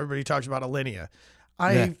Chicago, everybody talks about Alinea.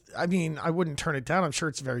 I mean, I wouldn't turn it down. I'm sure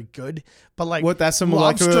it's very good, but like What? That's some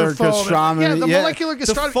lobster molecular foam. gastronomy. Yeah, the molecular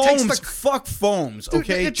gastronomy The takes foams. the Fuck foams. Dude,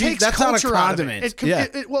 Okay, it Jeez, takes that's not a culture out of condiment. it. Yeah.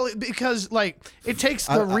 Because like it takes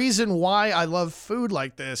the reason why I love food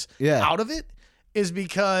like this Yeah. out of it is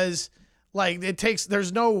because like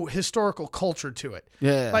there's no historical culture to it.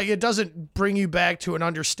 Yeah. Like it doesn't bring you back to an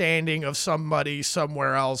understanding of somebody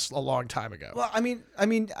somewhere else a long time ago. Well, I mean,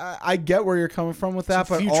 I get where you're coming from with that,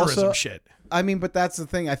 but Futurism also, shit. I mean, but that's the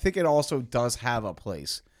thing. I think it also does have a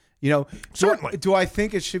place. You know, Certainly. Do I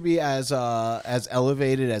think it should be as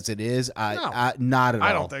elevated as it is? No. Not at all.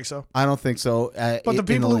 I don't think so. I don't think so. But the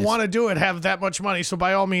people who want to do it have that much money, so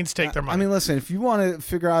by all means, take their money. I mean, listen, if you want to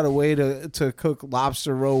figure out a way to cook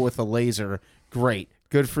lobster roll with a laser, great.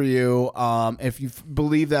 Good for you. If you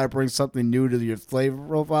believe that it brings something new to your flavor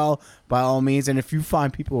profile, by all means. And if you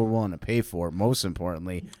find people who are willing to pay for it, most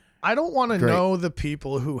importantly. I don't want to know the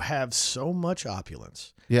people who have so much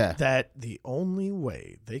opulence that the only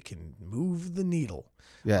way they can move the needle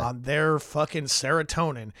on their fucking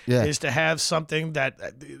serotonin is to have something that,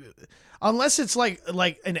 unless it's like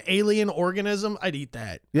an alien organism, I'd eat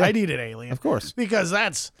that. Yeah. I'd eat an alien. Of course. Because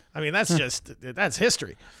that's just, that's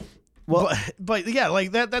history. Well, but yeah,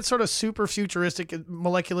 like that sort of super futuristic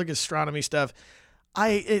molecular gastronomy stuff.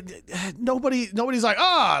 Nobody's like,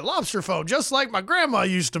 lobster foam, just like my grandma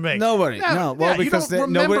used to make. Nobody. Yeah, no. Well, because you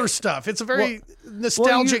don't remember stuff. It's a very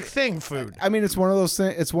nostalgic thing. Food. I mean, it's one of those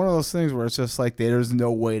things. It's one of those things where it's just like there's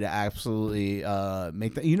no way to absolutely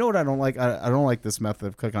make that. You know what I don't like? I don't like this method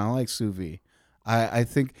of cooking. I don't like sous vide. I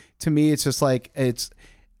think to me it's just like it's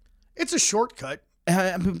a shortcut.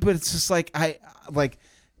 But it's just like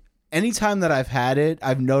anytime that I've had it,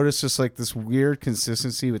 I've noticed just like this weird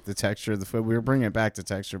consistency with the texture of the food. We were bringing it back to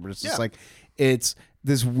texture, but it's just like it's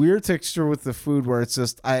this weird texture with the food where it's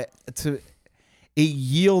just it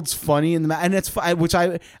yields funny in the mouth, and it's which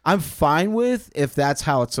I'm fine with if that's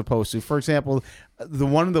how it's supposed to. For example,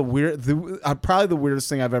 probably the weirdest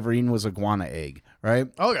thing I've ever eaten was iguana egg. Right?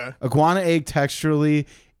 Okay. Iguana egg texturally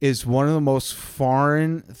is one of the most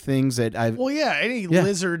foreign things that I've. Well, any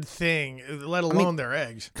lizard thing, let alone their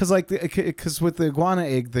eggs. Because with the iguana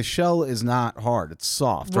egg, the shell is not hard; it's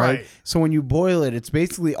soft, right? So when you boil it, it's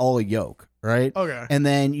basically all a yolk, right? Okay. And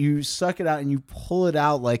then you suck it out and you pull it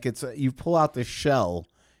out like you pull out the shell.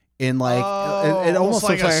 In like it almost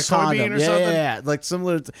looks like a condom, or something? Yeah, like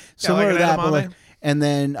similar to like that, but like. And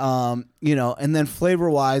then, and then flavor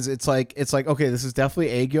wise, it's like, okay, this is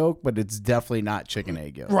definitely egg yolk, but it's definitely not chicken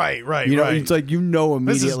egg yolk. Right. It's like, immediately.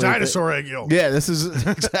 This is dinosaur egg yolk. Yeah, this is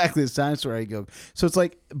exactly this dinosaur egg yolk. So it's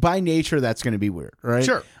like, by nature, that's going to be weird, right?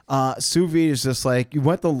 Sure. Sous vide is just like, you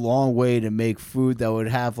went the long way to make food that would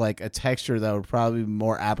have like a texture that would probably be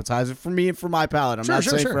more appetizing for me and for my palate. I'm not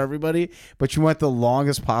saying for everybody, but you went the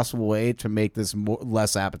longest possible way to make this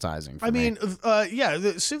less appetizing for me.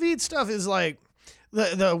 The sous vide stuff is like,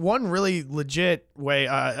 The one really legit way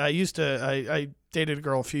I dated a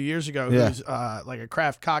girl a few years ago who's like a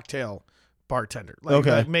craft cocktail bartender.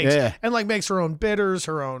 Makes her own bitters,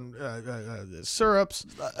 her own syrups.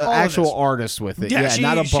 Actual artist with it. Yeah,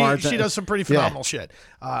 not a bartender. She does some pretty phenomenal shit.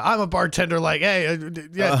 I'm a bartender. Like, hey,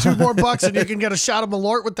 $2 and you can get a shot of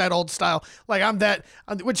Malort with that old style. Like I'm that,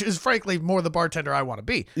 which is frankly more the bartender I want to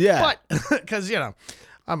be. Yeah, but because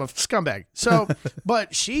I'm a scumbag. So,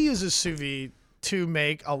 but she uses sous vide to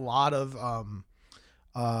make a lot of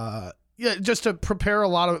just to prepare a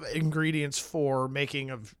lot of ingredients for making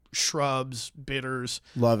of shrubs, bitters,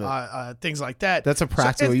 love it, things like that. That's a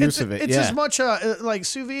practical use of it. It's as much like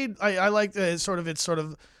sous vide. I like its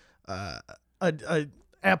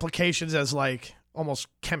applications as like almost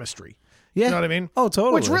chemistry. Yeah. You know what I mean? Oh,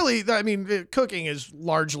 totally. Which really, cooking is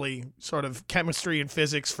largely sort of chemistry and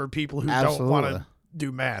physics for people who don't want to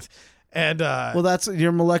do math. And that's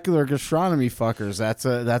your molecular gastronomy fuckers.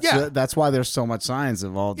 That's why there's so much science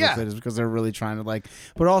involved with it, is because they're really trying to like.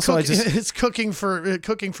 But also, it's cooking for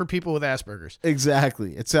people with Asperger's.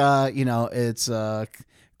 Exactly. It's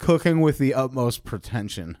cooking with the utmost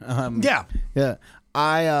pretension. Yeah. We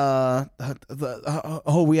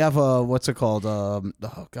have what's it called?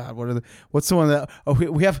 What's the one that?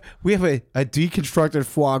 We have a deconstructed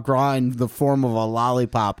foie gras in the form of a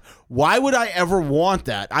lollipop. Why would I ever want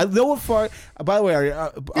that? I know what foie. By the way,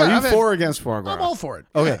 are you for or against foie gras? I'm all for it.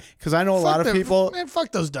 Okay, because I know a lot of people. Man,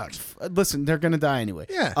 fuck those ducks. Listen, they're gonna die anyway.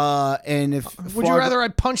 Yeah. And if would you rather I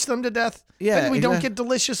punch them to death? Yeah. Then we don't get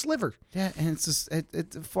delicious liver. Yeah, and it's just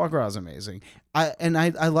foie gras is amazing. I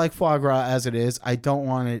like foie gras as it is. I don't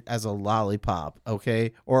want it as a lollipop,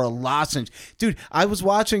 okay, or a lozenge, dude. I was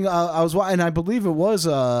watching. And I believe it was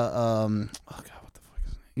oh god, what the fuck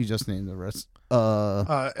is it? You just named the rest.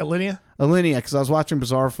 Alinea, because I was watching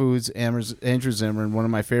Bizarre Foods, Andrew Zimmern, one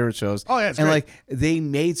of my favorite shows. Oh yeah, it's and great. Like they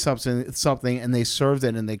made something and they served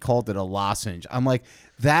it and they called it a lozenge. I'm like,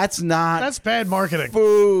 that's bad marketing.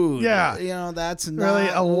 Food. Yeah, that's not really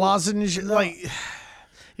a lozenge. No. Like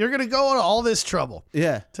you're gonna go to all this trouble,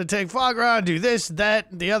 to take foie gras and do this,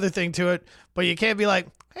 that, and the other thing to it, but you can't be like,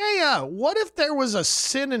 Hey, what if there was a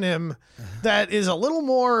synonym that is a little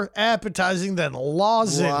more appetizing than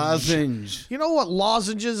lozenge? Lozenge. You know what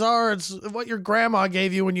lozenges are? It's what your grandma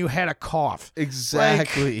gave you when you had a cough.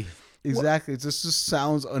 Exactly. Exactly. It just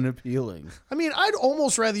sounds unappealing. I mean, I'd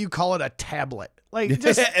almost rather you call it a tablet. Like,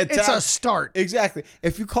 just, it's a start. Exactly.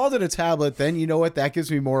 If you called it a tablet, then you know what? That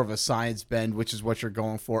gives me more of a science bend, which is what you're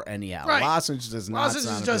going for anyhow. Right. Lozenge does not Lozenge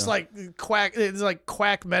sound is just appealing. like quack. It's like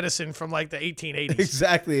quack medicine from like the 1880s.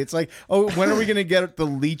 Exactly. It's like, oh, when are we going to get the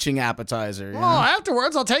leeching appetizer? You know?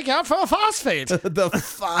 Afterwards, I'll take you out for a phosphate. The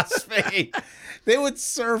phosphate. They would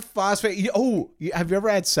serve phosphate. Oh, have you ever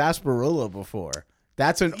had sarsaparilla before?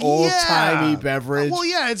 That's an old-timey beverage. Well,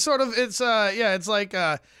 yeah, it's like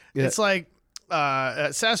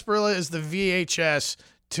sarsaparilla is the VHS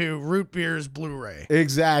to root beer's Blu-ray.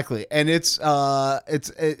 Exactly, and it's like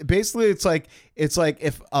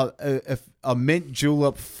if a mint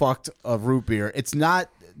julep fucked a root beer. It's not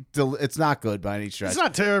good by any stretch. It's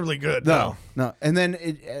not terribly good. No. And then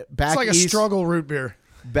back it's like east, a struggle root beer.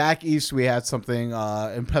 Back east, we had something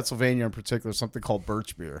in Pennsylvania in particular, something called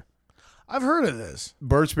birch beer. I've heard of this.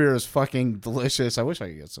 Birch beer is fucking delicious. I wish I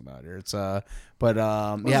could get some out here. It's Is but it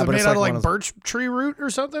it's made out of like one birch tree root or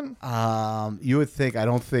something? You would think. I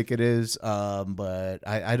don't think it is. But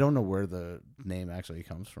I don't know where the name actually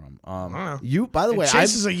comes from. You, by the way,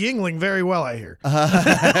 chases a Yingling very well, I hear.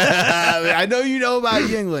 I know you know about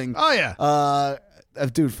Yingling. Oh yeah.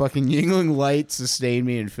 Dude, fucking Yingling Light sustained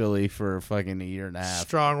me in Philly for fucking a year and a half.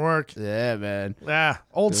 Strong work. Yeah, man. Yeah,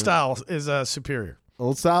 old style is superior.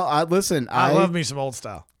 Old style. I love me some old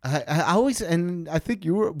style. I always, and I think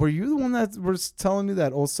were you the one that was telling me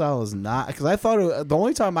that old style is not, because I thought the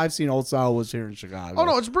only time I've seen old style was here in Chicago. Oh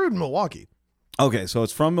no, it's brewed in Milwaukee. Okay, so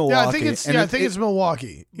it's from Milwaukee. Yeah, I think it's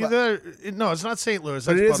Milwaukee. No, it's not St. Louis.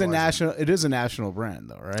 But that's it Budweiser. is a national brand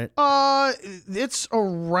though, right? It's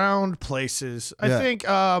around places. Yeah. I think.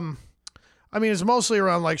 I mean, it's mostly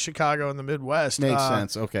around like Chicago and the Midwest. Makes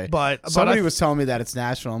sense. Okay, but somebody was telling me that it's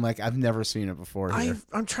national. I'm like, I've never seen it before here.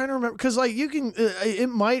 I'm trying to remember because like you can. It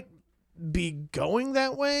might be going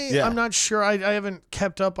that way. Yeah. I'm not sure. I haven't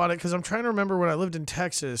kept up on it because I'm trying to remember when I lived in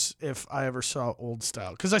Texas if I ever saw Old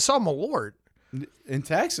Style because I saw Malort. In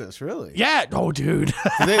Texas, really? Yeah. Oh, dude.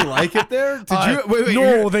 Do they like it there? Did you? Wait,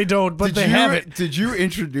 no, they don't. But they have it. Did you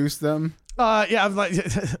introduce them? Yeah, I'm like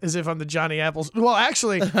as if I'm the Johnny Apples. Well,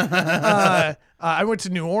 actually, I went to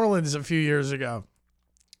New Orleans a few years ago,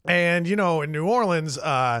 and you know, in New Orleans,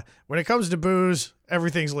 when it comes to booze,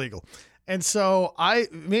 everything's legal. And so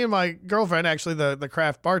me and my girlfriend, actually the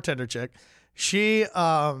craft bartender chick, she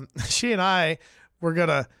and I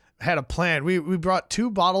were had a plan. We brought 2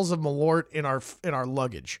 bottles of Malort in our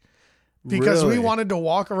luggage because Really? we wanted to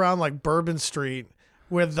walk around like Bourbon Street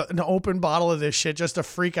with an open bottle of this shit just to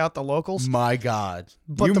freak out the locals. My God,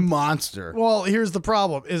 But you monster! Well, here's the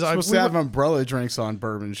problem: is Supposed to have umbrella drinks on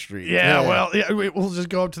Bourbon Street. We'll just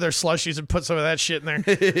go up to their slushies and put some of that shit in there,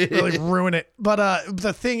 really ruin it. But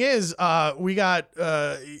the thing is, we got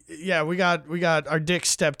our dicks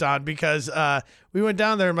stepped on because we went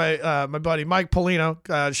down there. My buddy Mike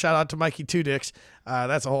Polino, shout out to Mikey Two Dicks.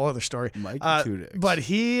 That's a whole other story. Mikey Two Dicks. But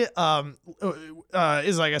he is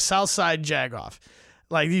like a Southside jagoff.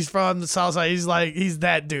 Like he's from the South Side. He's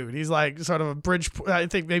that dude. He's like sort of a I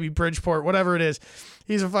think maybe Bridgeport, whatever it is.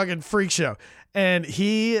 He's a fucking freak show. And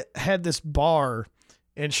he had this bar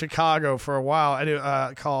in Chicago for a while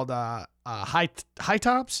and called High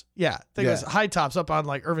Tops. Yeah, I think it was High Tops up on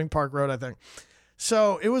like Irving Park Road, I think.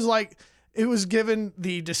 So it was given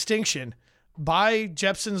the distinction by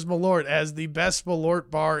Jepson's Malort as the best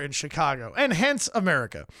Malort bar in Chicago and hence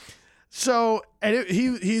America. So, and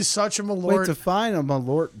he's such a Malort. Wait, define a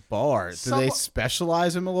Malort bar. Do they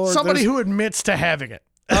specialize in Malort? Somebody who admits to having it.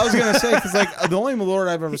 I was gonna say because like the only Malort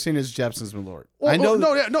I've ever seen is Jepson's Malort. Well,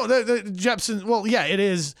 the Jepson. Well, yeah, it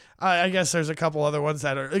is. I guess there's a couple other ones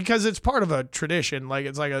that are because it's part of a tradition. Like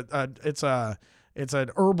it's like it's an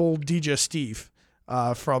herbal digestif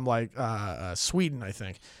from like Sweden, I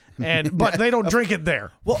think. But they don't drink it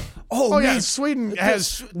there. Well, Sweden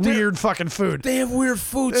has weird fucking food. They have weird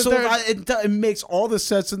food, so it makes all the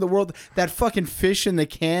sense in the world. That fucking fish in the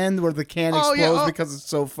can where the can explodes because it's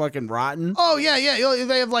so fucking rotten. Oh yeah.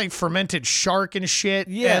 They have like fermented shark and shit.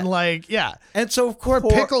 Yeah, and like and so of course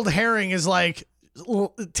pickled herring is like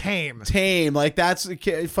tame. Like that's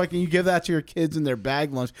fucking. You give that to your kids in their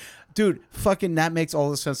bag lunch. Dude, fucking that makes all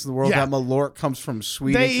the sense in the world. Yeah. That Malort comes from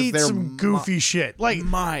Sweden. They eat some goofy shit. Like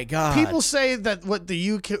my God, people say that what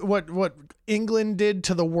the UK, what England did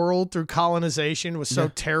to the world through colonization was so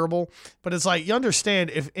terrible. But it's like you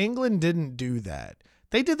understand if England didn't do that,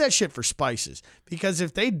 they did that shit for spices. Because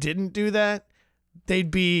if they didn't do that,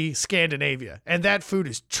 they'd be Scandinavia, and that food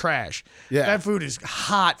is trash. Yeah. That food is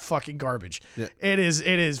hot fucking garbage. Yeah. It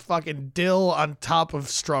is fucking dill on top of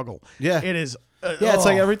struggle. Yeah. It is. Yeah, it's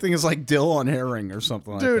like everything is like dill on herring or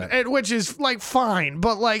something like Dude, that. and which is like fine,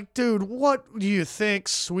 but like, dude, what do you think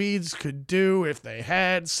Swedes could do if they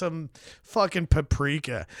had some fucking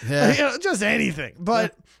paprika? Yeah. You know, just anything.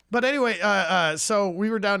 But anyway, so we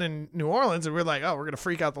were down in New Orleans and we are like, oh, we're gonna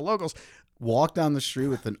freak out the locals. Walk down the street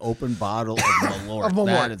with an open bottle of Malort. Of Malort.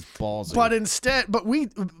 That is ballsy. But we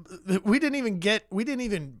didn't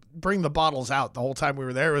even bring the bottles out the whole time we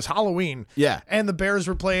were there. It was Halloween. Yeah. And the Bears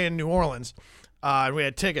were playing in New Orleans. And we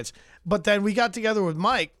had tickets. But then we got together with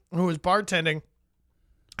Mike, who was bartending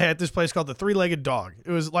at this place called the Three-Legged Dog. It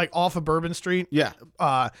was like off of Bourbon Street. Yeah.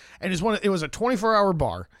 And it was a 24-hour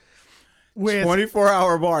bar. With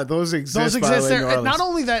 24-hour bar. Those exist, by the way, there. in New And Orleans. not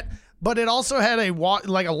only that, but it also had not a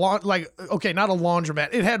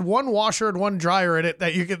laundromat. It had one washer and one dryer in it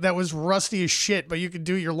that was rusty as shit, but you could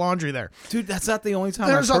do your laundry there. Dude, that's not the only time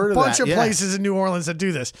There's I've heard a bunch of of that. places in New Orleans that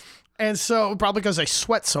do this. And so probably because I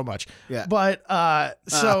sweat so much. Yeah. But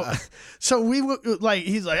so we like,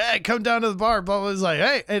 he's like, hey, come down to the bar. Blah, blah. He's like,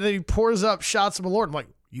 hey, and then he pours up shots of Malort. I'm like,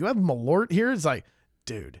 you have Malort here? It's like,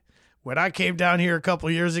 dude, when I came down here a couple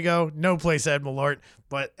of years ago, no place had Malort.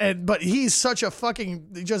 But he's such a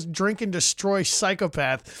fucking just drink and destroy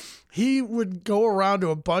psychopath. He would go around to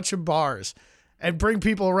a bunch of bars and bring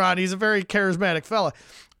people around. He's a very charismatic fella.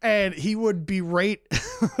 And he would berate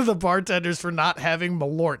the bartenders for not having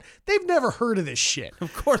Malort. They've never heard of this shit.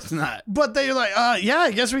 Of course not. But they're like, yeah,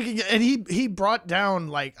 I guess we can get. And he brought down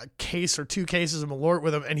like a case or 2 cases of Malort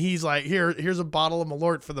with him. And he's like, here's a bottle of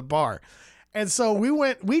Malort for the bar. And so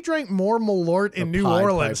we drank more Malort in New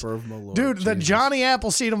Orleans. Piper of Malort, Dude, the Jesus. Johnny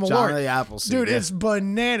Appleseed of Malort. Johnny Appleseed. Dude, yeah. it's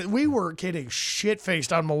bananas. We were getting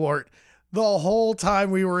shit-faced on Malort the whole time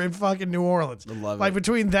we were in fucking New Orleans. I love like it.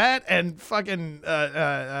 between that and fucking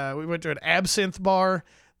we went to an absinthe bar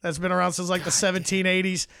that's been around since like the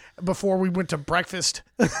 1780s before we went to breakfast.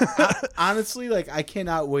 Honestly, like I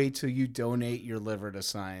cannot wait till you donate your liver to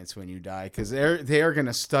science when you die, because they are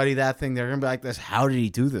gonna study that thing. They're gonna be like, this. How did he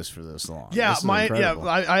do this for this long? Yeah, This is incredible.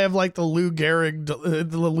 I have like the Lou Gehrig,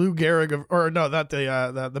 the Lou Gehrig of, or no, not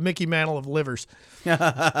the Mickey Mantle of livers.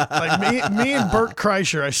 Like me and Bert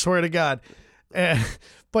Kreischer, I swear to God.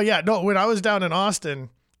 But yeah, no, when I was down in Austin,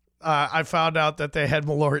 I found out that they had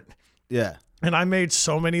Malort. Yeah. And I made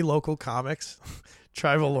so many local comics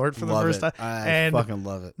try Malort for the Love first it. time. I fucking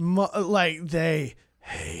love it. Like they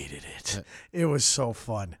hated it. It was so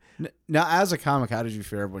fun. Now, as a comic, how did you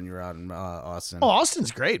fare when you were out in Austin? Oh,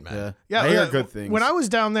 Austin's great, man. Yeah. I hear good things. When I was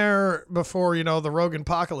down there before, the Rogan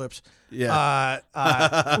apocalypse, Yeah.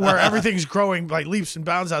 where everything's growing like leaps and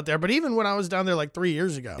bounds out there. But even when I was down there like 3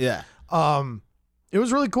 years ago, Yeah. it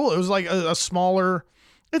was really cool. It was like a smaller.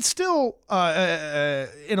 It's still,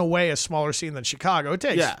 in a way, a smaller scene than Chicago. It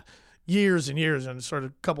takes years and years and sort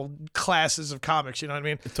of a couple classes of comics, you know what I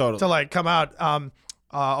mean? Totally. To like come out.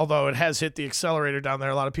 Although it has hit the accelerator down there.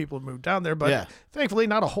 A lot of people have moved down there, but thankfully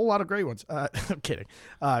not a whole lot of great ones. I'm kidding.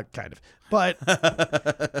 Kind of. But,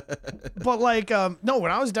 like, no,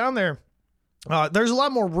 when I was down there, there's a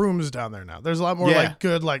lot more rooms down there now. There's a lot more like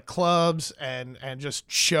good like clubs and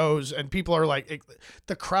just shows, and people are like,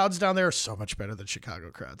 the crowds down there are so much better than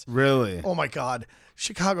Chicago crowds. Really? Oh my God.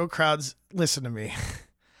 Chicago crowds, listen to me.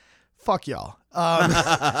 Fuck y'all.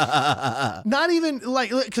 Not even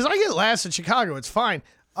like, because I get laughs in Chicago, it's fine.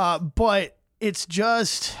 But it's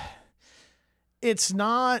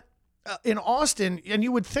not in Austin, and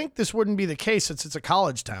you would think this wouldn't be the case since it's a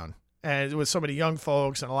college town and with so many young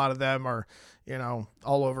folks, and a lot of them are,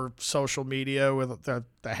 all over social media with the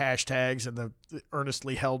hashtags and the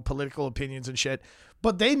earnestly held political opinions and shit.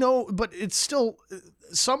 But they know, but it's still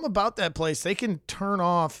some about that place. They can turn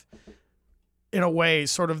off in a way,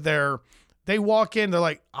 sort of they walk in, they're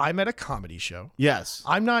like, I'm at a comedy show. Yes.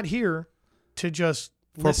 I'm not here to just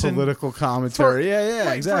For listen political commentary.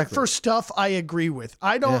 right, Exactly. For stuff I agree with.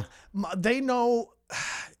 I don't, they know,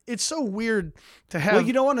 it's so weird to have. Well,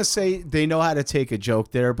 you don't want to say they know how to take a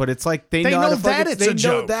joke there, but it's like they know how to that fucking, it's they a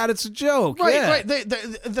know joke. that it's a joke. Right, yeah. right.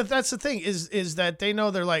 That's the thing is that they know,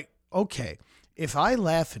 they're like, okay, if I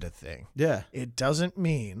laugh at a thing, it doesn't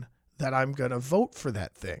mean that I'm going to vote for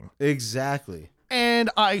that thing. Exactly. And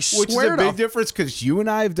I swear Which is a big difference, because you and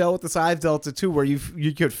I have dealt with this. I've dealt it too, where you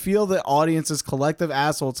could feel the audience's collective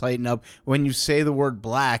asshole tighten up when you say the word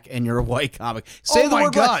black and you're a white comic. Say the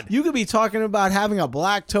word black. You could be talking about having a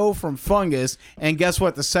black toe from fungus, and guess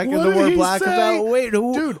what? The second the word black comes out, wait,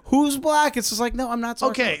 who's black? It's just like, no, I'm not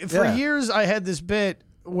talking. Okay, for years I had this bit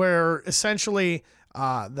where essentially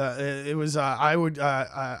I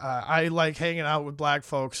like hanging out with black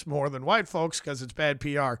folks more than white folks because it's bad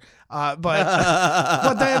PR. But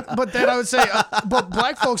then I would say, but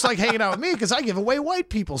black folks like hanging out with me because I give away white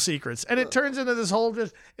people secrets, and it turns into this whole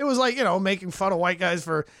it was like, making fun of white guys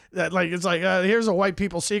for that. Like it's like here's a white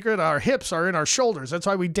people secret: our hips are in our shoulders. That's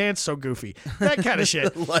why we dance so goofy. That kind of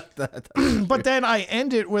shit. Like that. But then I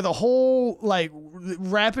end it with a whole like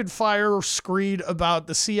rapid fire screed about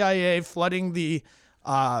the CIA flooding the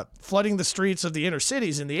streets of the inner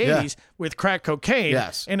cities in the 80s with crack cocaine.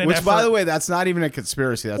 Yes. Which, by the way, that's not even a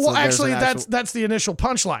conspiracy. That's that's the initial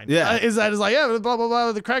punchline. Yeah. Is like, blah, blah,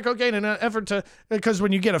 blah, the crack cocaine in an effort to, because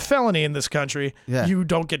when you get a felony in this country, you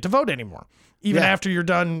don't get to vote anymore, even after you're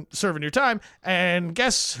done serving your time. And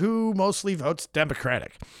guess who mostly votes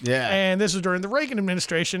Democratic? Yeah. And this was during the Reagan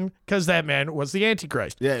administration because that man was the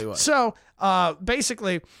Antichrist. Yeah, he was. So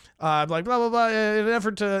basically, like blah blah blah, in an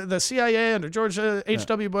effort to the CIA under George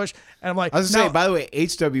H.W. Bush, and I'm like, I was gonna say, by the way,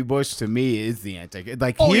 H.W. Bush to me is the anti.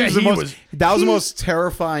 Like that was the most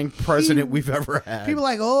terrifying president we've ever had. People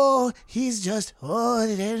are like, he's just he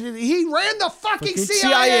ran the fucking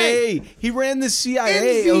CIA. He ran the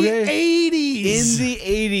CIA in the 80s. In the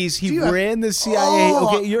 80s, he ran the CIA.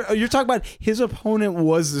 Okay, you're talking about his opponent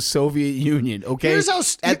was the Soviet Union. Okay, here's how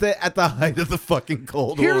at the height of the fucking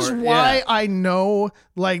Cold War. Here's why I know,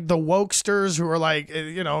 like, the wokesters who are like,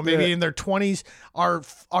 maybe in their 20s are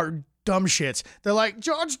dumb shits. They're like,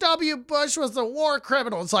 George W. Bush was the war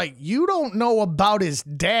criminal. It's like, you don't know about his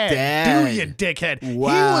dad. Do you, dickhead? Wow.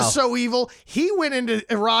 He was so evil. He went into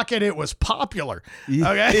Iraq and it was popular.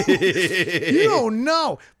 Okay? You don't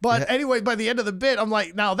know. But anyway, by the end of the bit, I'm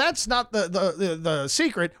like, now that's not the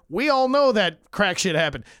secret. We all know that crack shit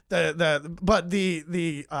happened. But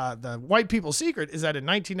the white people's secret is that in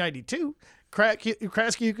 1992, crack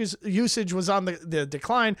usage was on the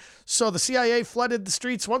decline, so the CIA flooded the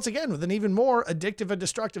streets once again with an even more addictive and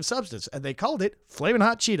destructive substance, and they called it Flamin'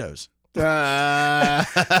 Hot Cheetos.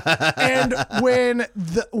 And when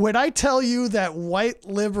I tell you that white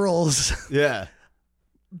liberals,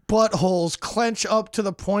 buttholes clench up to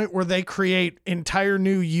the point where they create entire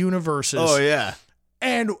new universes. Oh yeah.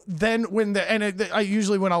 And then when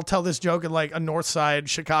I'll tell this joke in like a North Side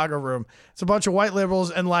Chicago room, it's a bunch of white liberals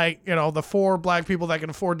and like, the 4 black people that can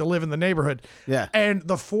afford to live in the neighborhood. Yeah. And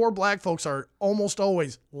the 4 black folks are almost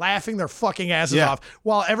always laughing their fucking asses off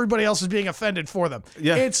while everybody else is being offended for them.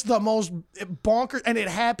 Yeah. It's the most bonkers, and it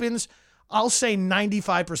happens, I'll say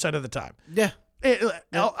 95% of the time. Yeah.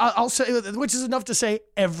 I'll say, which is enough to say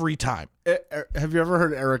every time. Have you ever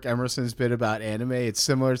heard Eric Emerson's bit about anime? It's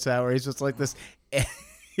similar to that, where he's just like this.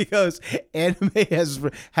 He goes, anime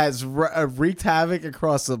has wreaked havoc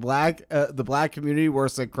across the black community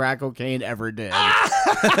worse than crack cocaine ever did. I'm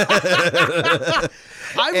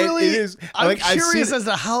curious as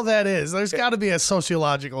to how that is. There's got to be a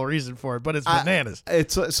sociological reason for it, but it's bananas.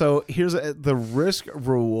 So here's the risk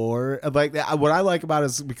reward. Like what I like about it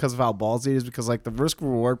is because of how ballsy it is. Because like the risk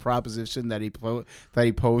reward proposition that he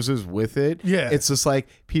poses with it. Yeah, it's just like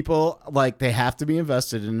people like they have to be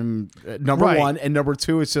invested in him. Number one, and number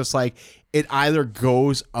two, it's just like it either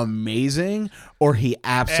goes amazing or he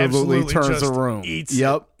absolutely turns the room. Eats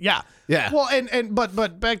yep. It. Yeah. Yeah. Well,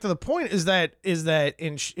 but back to the point is that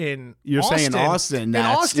in you're Austin, saying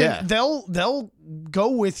Austin, they'll go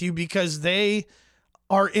with you because they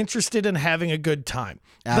are interested in having a good time.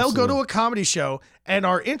 Absolutely. They'll go to a comedy show and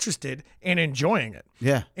are interested in enjoying it.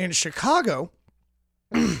 Yeah. In Chicago,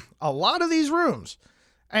 a lot of these rooms,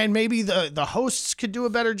 and maybe the hosts could do a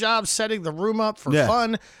better job setting the room up for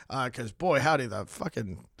fun. Because boy, howdy, the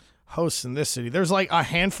fucking hosts in this city. There's like a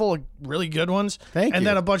handful of really good ones. And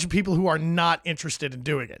then a bunch of people who are not interested in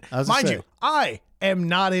doing it. Mind you, I am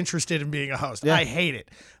not interested in being a host. I hate it.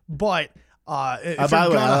 But by the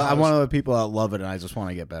way, I'm one of the people that love it, and I just want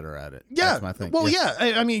to get better at it. Yeah, that's my thing. Well,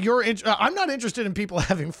 I mean, I'm not interested in people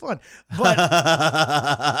having fun, but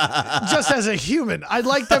just as a human, I'd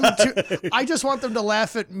like them to. I just want them to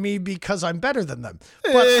laugh at me because I'm better than them,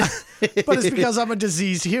 but it's because I'm a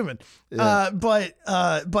diseased human. Yeah. But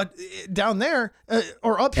down there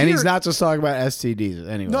or up here, and he's not just talking about STDs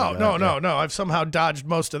anyway. No. I've somehow dodged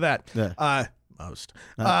most of that. Yeah.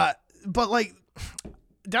 But like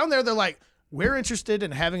down there, they're like, we're interested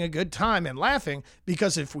in having a good time and laughing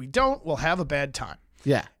because if we don't, we'll have a bad time.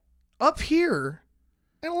 Yeah. Up here,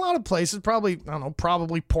 in a lot of places, probably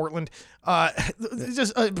Portland. I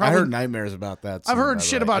heard nightmares about that. I've heard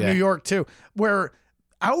shit about New York too, where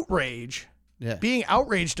outrage, being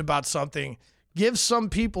outraged about something, gives some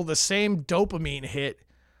people the same dopamine hit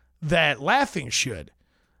that laughing should.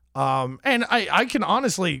 And I can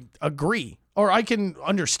honestly agree or I can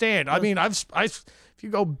understand. I mean, if you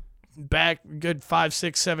go back a good 5,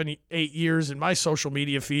 6, 7, 8 years in my social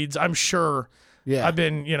media feeds, I'm sure I've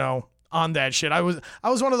been, on that shit. I was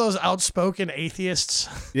one of those outspoken atheists.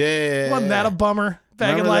 Yeah. Wasn't that a bummer?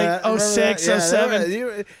 Back in like 06,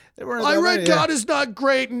 07. I read God is not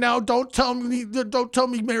great, and now don't tell me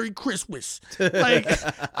Merry Christmas. Like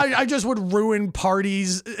I just would ruin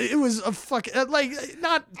parties. It was a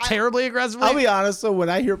not terribly aggressive. I'll be honest though, when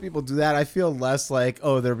I hear people do that, I feel less like,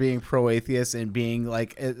 oh, they're being pro-atheist and being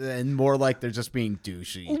like, and more like they're just being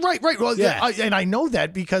douchey. Right. Well, and I know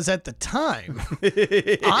that because at the time,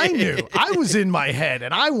 I knew I was in my head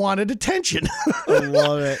and I wanted attention. I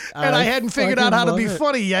love it. And I hadn't figured out how to be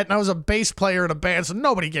funny yet, and I was a bass player in a band, so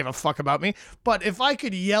nobody gave a fuck about me. But if I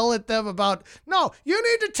could yell at them about, no, you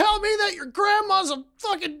need to tell me that your grandma's a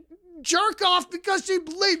fucking jerk off because she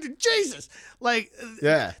believed in Jesus. Like,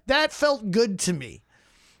 that felt good to me.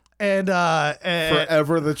 And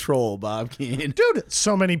forever the troll, Bob Keane. Dude,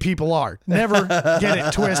 so many people are. Never get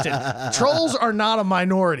it twisted. Trolls are not a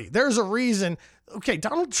minority. There's a reason. Okay,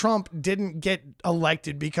 Donald Trump didn't get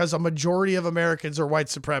elected because a majority of Americans are white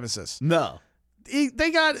supremacists. No.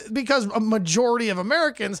 Because a majority of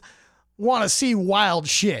Americans want to see wild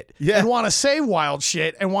shit and want to say wild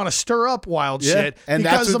shit and want to stir up wild shit. And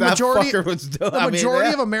because that's what the majority, that fucker was doing. The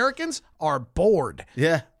majority of Americans are bored.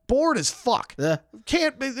 Yeah. Bored as fuck. Yeah.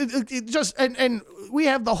 Can't it just and we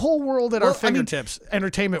have the whole world at our fingertips,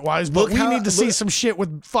 entertainment wise, but we need to see some shit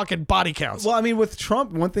with fucking body counts. Well, I mean, with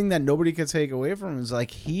Trump, one thing that nobody could take away from him is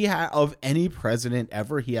like of any president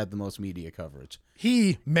ever, he had the most media coverage.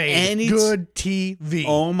 He made good TV.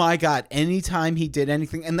 Oh my God. Anytime he did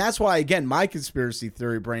anything. And that's why, again, my conspiracy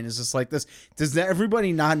theory brain is just like this. Does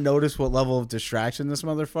everybody not notice what level of distraction this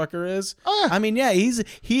motherfucker is? I mean, yeah,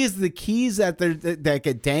 he is the keys that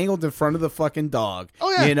get dangled in front of the fucking dog.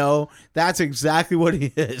 Oh, yeah. That's exactly what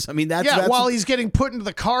he is. I mean, that's while he's getting put into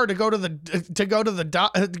the car to go to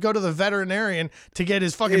the veterinarian to get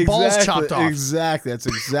his fucking balls chopped off. Exactly. That's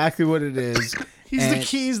exactly what it is. He's the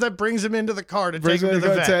keys that brings him into the car to take him to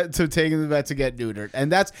the vet. To take him to the vet to get neutered.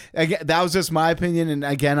 And that was just my opinion. And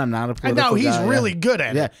again, I'm not a political guy. And now he's really good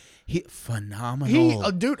at it.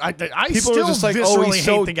 Phenomenal. Dude, I People still are just like, viscerally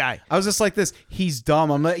hate the guy. I was just like this. He's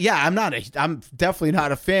dumb. I'm like, I'm definitely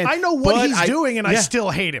not a fan. I know what he's doing, and I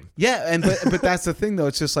still hate him. Yeah, and but that's the thing though.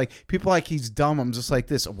 It's just like people like he's dumb. I'm just like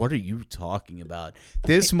this. What are you talking about?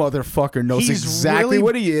 This motherfucker knows exactly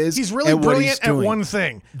what he is. He's really brilliant at one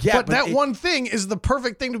thing. Yeah, but that one thing is the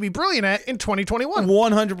perfect thing to be brilliant at in 2021.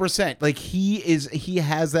 100%. Like he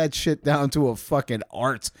has that shit down to a fucking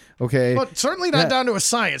art. Okay, but certainly not down to a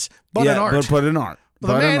science. But an art. But an art.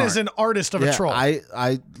 But the man is an artist of a troll.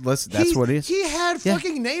 Listen, that's what he is. He had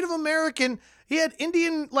fucking Native American, he had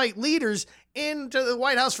Indian leaders into the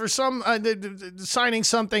White House for some signing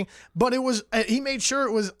something, but it was he made sure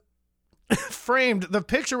it was framed. The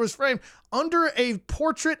picture was framed under a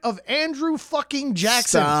portrait of Andrew fucking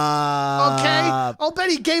Jackson. Stop. Okay? I'll bet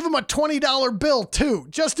he gave him a $20 bill too,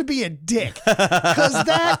 just to be a dick. Because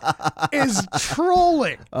that is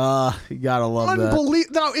trolling. You gotta love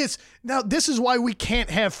that. Now, this is why we can't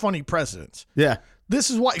have funny presidents. Yeah. This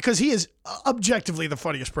is why, because he is objectively the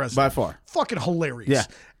funniest president. By far. Fucking hilarious. Yeah.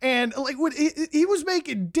 And when he was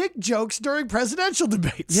making dick jokes during presidential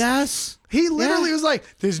debates. Yes. He literally was like,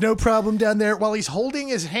 there's no problem down there, while he's holding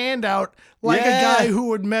his hand out like a guy who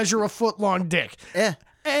would measure a foot-long dick. Yeah.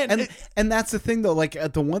 And that's the thing though, like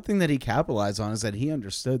the one thing that he capitalized on is that he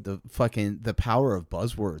understood the power of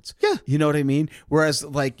buzzwords. Yeah. You know what I mean? Whereas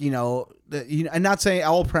I'm not saying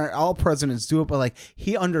all presidents do it, but like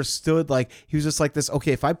he understood, like he was just like this,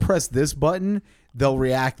 okay, if I press this button, they'll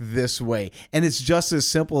react this way. And it's just as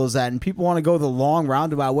simple as that. And people want to go the long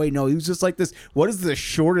roundabout way. No, he was just like this. What is the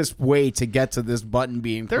shortest way to get to this button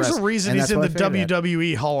being pressed? There's a reason he's in the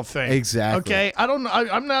WWE Hall of Fame. Exactly. Okay.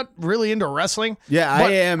 I'm not really into wrestling. Yeah,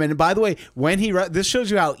 I am. And by the way, when this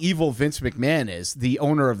shows you how evil Vince McMahon is, the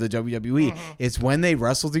owner of the WWE. It's when they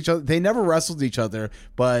wrestled each other. They never wrestled each other,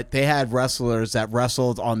 but they had wrestlers that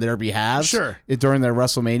wrestled on their behalf. Sure. During their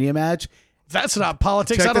WrestleMania match. That's not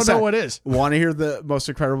politics. I don't know what is. Want to hear the most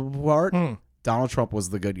incredible part? Donald Trump was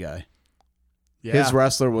the good guy. Yeah. His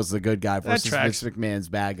wrestler was the good guy versus Vince McMahon's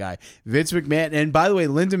bad guy. Vince McMahon, and by the way,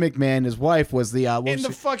 Linda McMahon, his wife, was the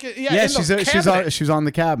she's on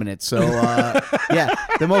the cabinet. So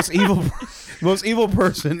the most evil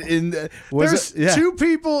person in There's two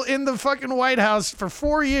people in the fucking White House for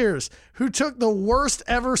 4 years who took the worst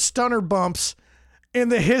ever stunner bumps in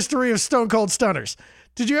the history of Stone Cold Stunners.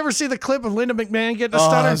 Did you ever see the clip of Linda McMahon getting a Oh,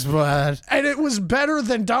 stunner? that's bad. And it was better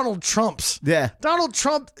than Donald Trump's. Yeah. Donald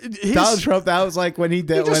Trump, That was like when he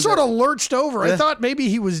did. he just when sort of lurched over. Yeah. I thought maybe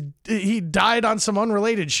he died on some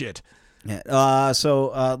unrelated shit. Yeah.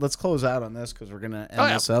 So let's close out on this because we're gonna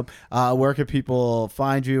end this up. Where can people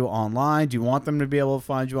find you online? Do you want them to be able to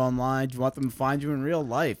find you online? Do you want them to find you in real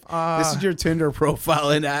life? This is your Tinder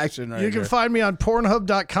profile in action, right? You can find me on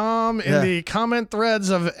Pornhub.com in the comment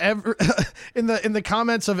threads of every in the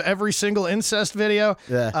comments of every single incest video.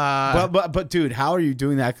 Yeah. But dude, how are you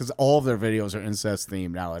doing that? Because all of their videos are incest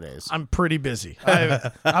themed nowadays. I'm pretty busy.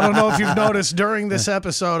 I don't know if you've noticed during this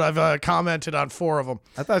episode, I've commented on 4 of them.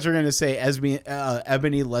 I thought you were gonna say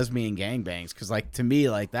ebony lesbian gangbangs, because like to me,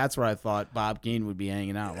 like that's where I thought Bob Keane would be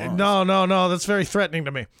hanging out. No, that's very threatening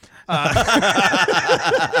to me.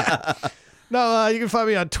 No, you can find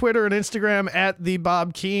me on Twitter and Instagram at the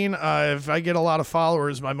Bob Keane. If I get a lot of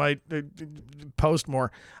followers, I might post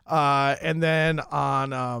more. And then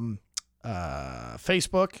on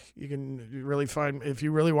Facebook, you can really find, if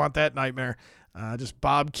you really want that nightmare, just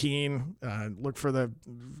Bob Keane. Look for the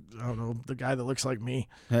guy that looks like me.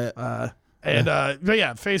 But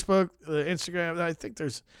yeah, Facebook, Instagram. I think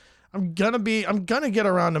I'm gonna get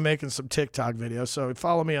around to making some TikTok videos. So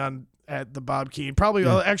follow me at the Bob Keane. Probably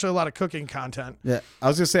actually a lot of cooking content. Yeah, I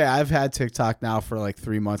was gonna say I've had TikTok now for like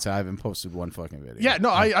 3 months. And I haven't posted one fucking video. Yeah, no,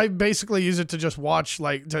 I basically use it to just watch,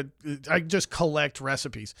 I just collect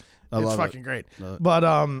recipes. It's fucking great. But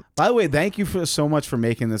by the way, thank you so much for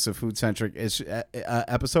making this a food centric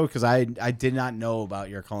episode, because I did not know about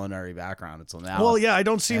your culinary background until now. well, yeah, I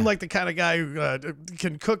don't seem like the kind of guy who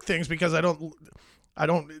can cook things because I don't.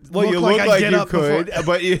 Well, look you like look I like get you up could, before.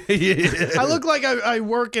 but you, I look like I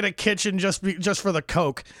work in a kitchen just for the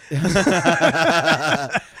coke.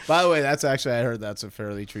 By the way, that's actually, I heard that's a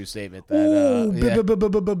fairly true statement.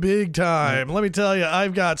 Big time. Let me tell you,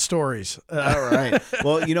 I've got stories. All right.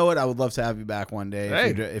 Well, you know what? I would love to have you back one day Hey.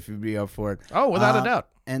 if you'd be up for it. Oh, without a doubt.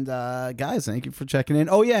 And guys, thank you for checking in.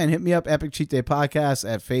 Oh yeah, and hit me up, Epic Cheat Day Podcast,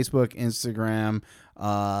 at Facebook, Instagram,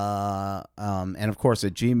 and of course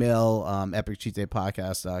at Gmail,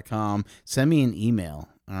 epiccheatdaypodcast.com. Send me an email.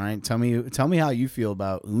 All right, tell me how you feel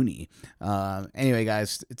about uni. Anyway,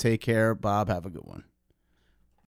 guys, take care. Bob, have a good one.